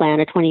 10-year plan,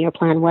 a 20-year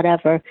plan,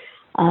 whatever,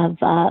 of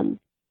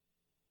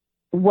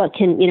what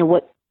can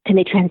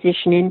they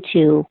transition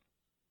into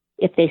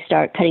if they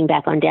start cutting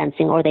back on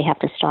dancing or they have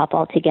to stop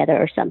altogether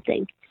or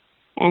something.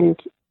 And,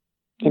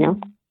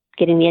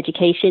 getting the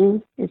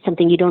education is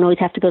something you don't always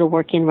have to go to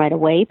work in right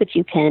away, but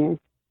you can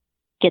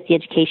get the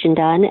education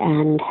done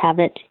and have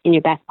it in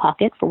your back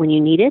pocket for when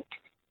you need it.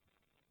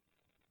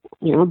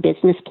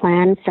 Business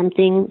plan,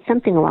 something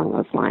along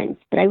those lines.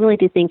 But I really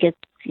do think it's,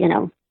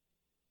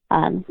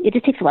 it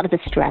just takes a lot of the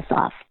stress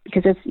off,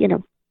 because there's,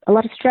 a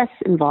lot of stress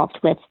involved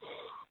with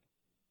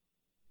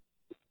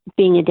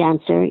being a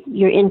dancer.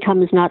 Your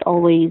income is not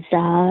always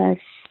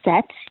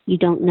set. You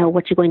don't know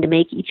what you're going to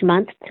make each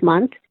month to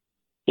month.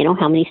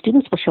 How many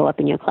students will show up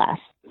in your class?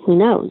 Who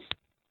knows?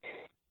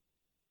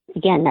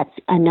 Again, that's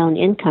unknown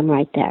income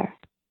right there.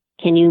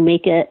 Can you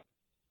make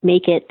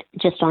it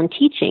just on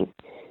teaching?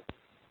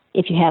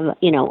 If you have,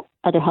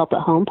 other help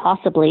at home,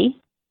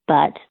 possibly,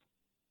 but,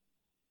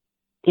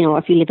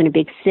 if you live in a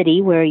big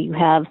city where you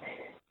have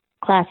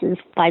classes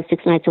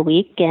 5-6 nights a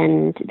week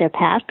and they're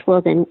packed,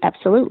 well, then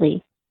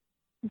absolutely.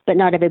 But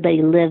not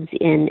everybody lives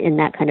in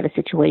that kind of a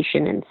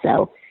situation. And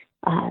so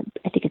I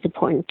think it's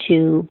important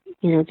to,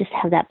 just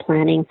have that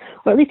planning,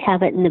 or at least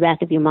have it in the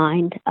back of your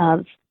mind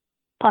of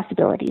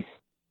possibilities.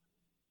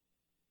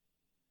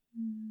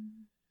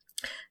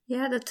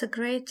 Yeah, that's a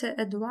great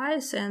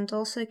advice. And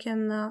also I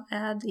can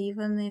add,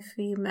 even if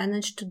we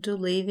manage to do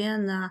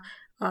live-in,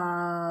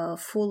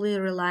 fully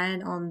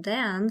relying on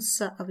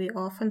dance, we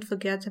often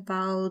forget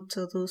about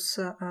those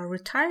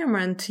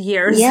retirement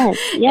years. Yes.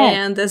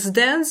 And as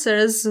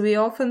dancers, we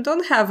often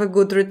don't have a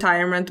good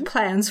retirement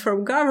plans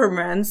from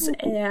governments,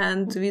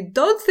 and we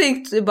don't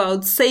think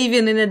about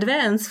saving in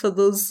advance for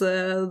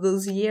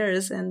those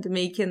years and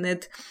making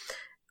it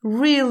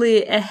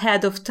really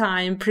ahead of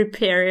time,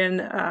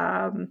 preparing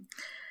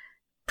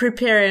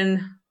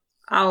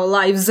our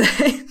lives.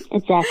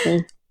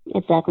 Exactly.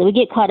 We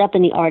get caught up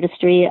in the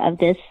artistry of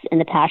this and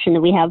the passion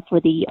that we have for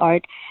the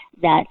art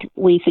that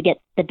we forget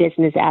the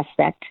business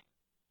aspect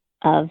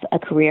of a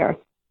career,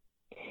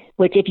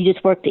 which if you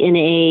just worked in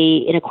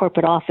a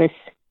corporate office,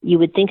 you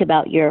would think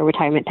about your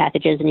retirement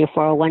packages and your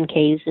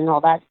 401ks and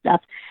all that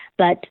stuff.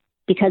 But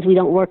because we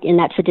don't work in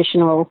that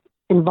traditional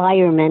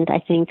environment, I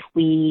think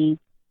we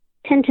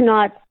tend to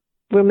not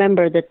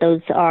remember that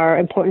those are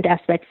important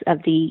aspects of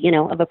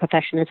of a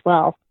profession as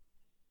well.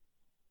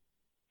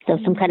 So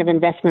some kind of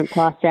investment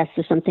process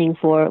or something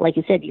for, like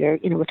you said, your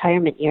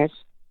retirement years.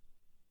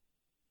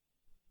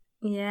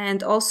 Yeah,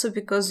 and also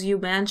because you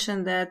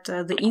mentioned that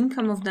the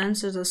income of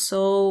dancers are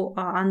so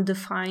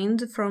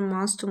undefined from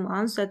month to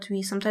month that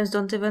we sometimes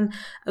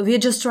we're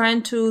just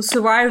trying to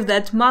survive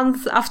that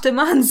month after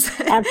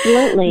month.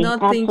 Absolutely. Not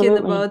thinking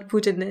about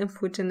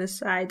putting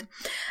aside.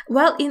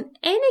 Well, in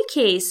any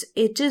case,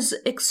 it is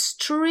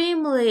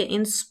extremely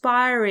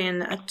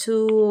inspiring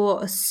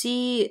to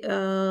see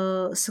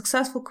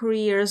successful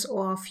careers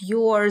of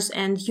yours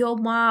and your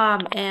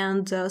mom,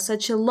 and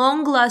such a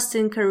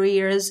long-lasting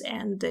careers,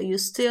 and you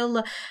still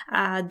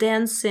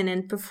dancing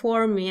and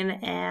performing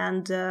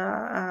and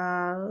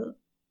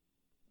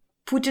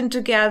putting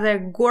together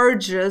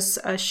gorgeous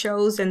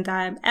shows, and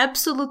I'm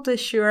absolutely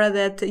sure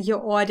that your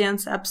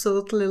audience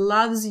absolutely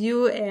loves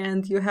you,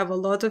 and you have a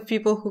lot of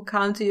people who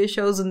come to your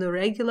shows on a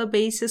regular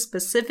basis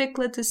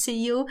specifically to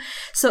see you.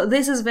 So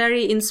this is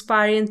very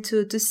inspiring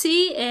to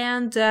see,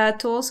 and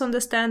to also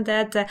understand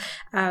that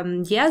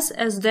yes,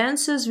 as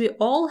dancers we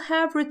all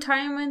have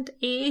retirement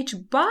age,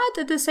 but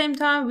at the same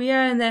time we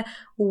are in a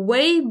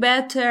way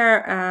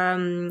better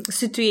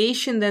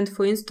situation than,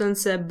 for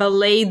instance,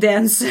 ballet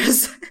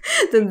dancers.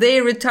 That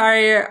they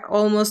retire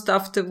almost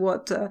after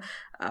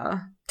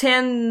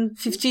 10,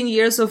 15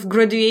 years of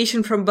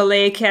graduation from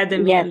ballet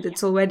academy. Yes. And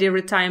it's already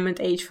retirement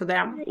age for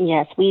them.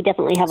 Yes, we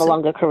definitely have a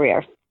longer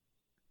career.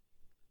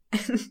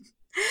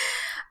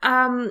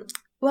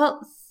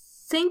 Well,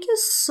 thank you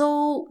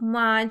so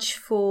much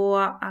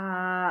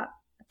for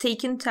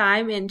taking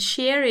time and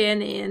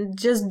sharing and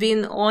just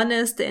being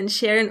honest and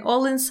sharing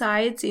all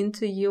insights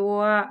into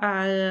your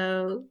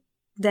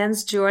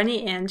dance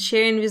journey and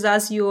sharing with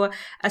us your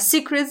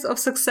secrets of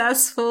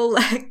successful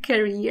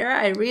career.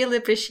 I really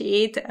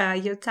appreciate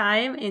your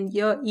time and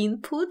your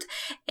input,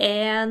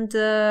 and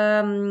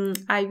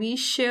I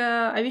wish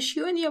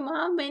you and your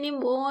mom many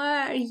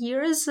more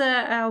years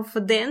of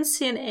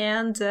dancing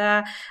and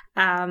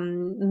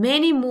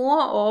many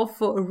more of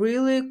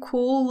really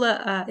cool,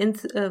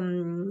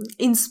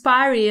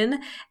 inspiring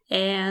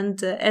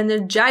and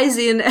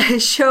energizing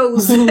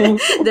shows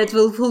that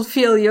will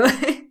fulfill you.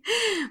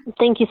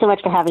 Thank you so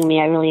much for having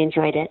me. I really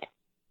enjoyed it.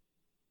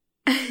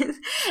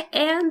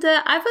 And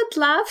I would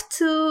love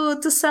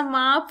to sum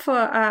up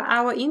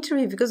our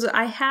interview, because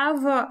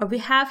we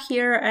have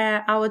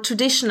here our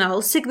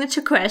traditional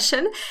signature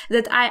question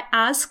that I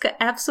ask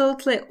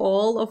absolutely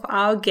all of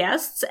our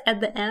guests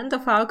at the end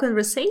of our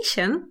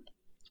conversation.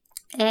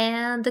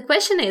 And the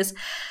question is,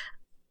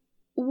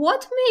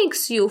 what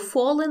makes you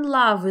fall in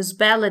love with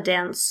ballet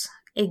dance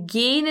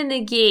again and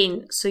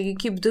again, so you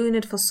keep doing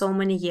it for so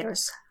many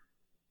years?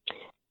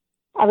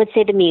 I would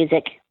say the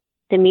music.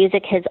 The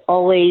music has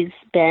always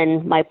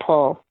been my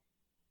pull.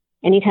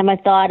 Anytime I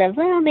thought of,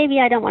 well, maybe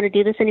I don't want to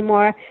do this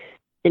anymore,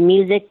 the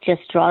music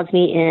just draws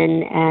me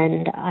in,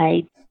 and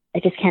I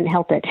just can't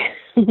help it.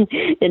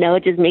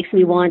 It just makes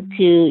me want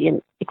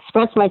to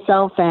express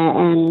myself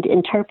and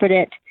interpret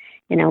it.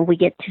 We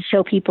get to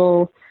show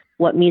people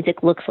what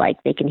music looks like.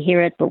 They can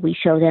hear it, but we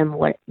show them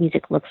what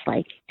music looks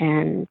like.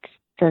 And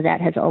so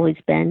that has always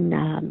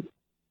been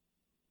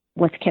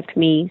what's kept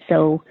me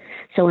so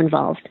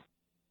involved.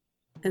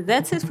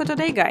 That's it for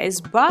today, guys.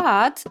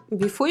 But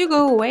before you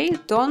go away,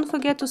 don't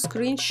forget to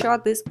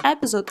screenshot this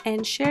episode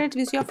and share it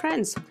with your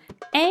friends.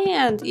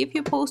 And if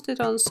you post it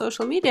on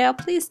social media,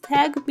 please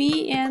tag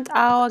me and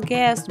our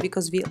guest,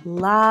 because we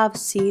love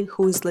seeing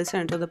who is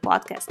listening to the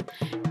podcast.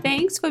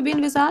 Thanks for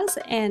being with us,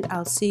 and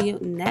I'll see you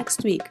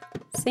next week.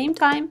 Same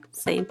time,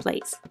 same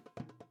place.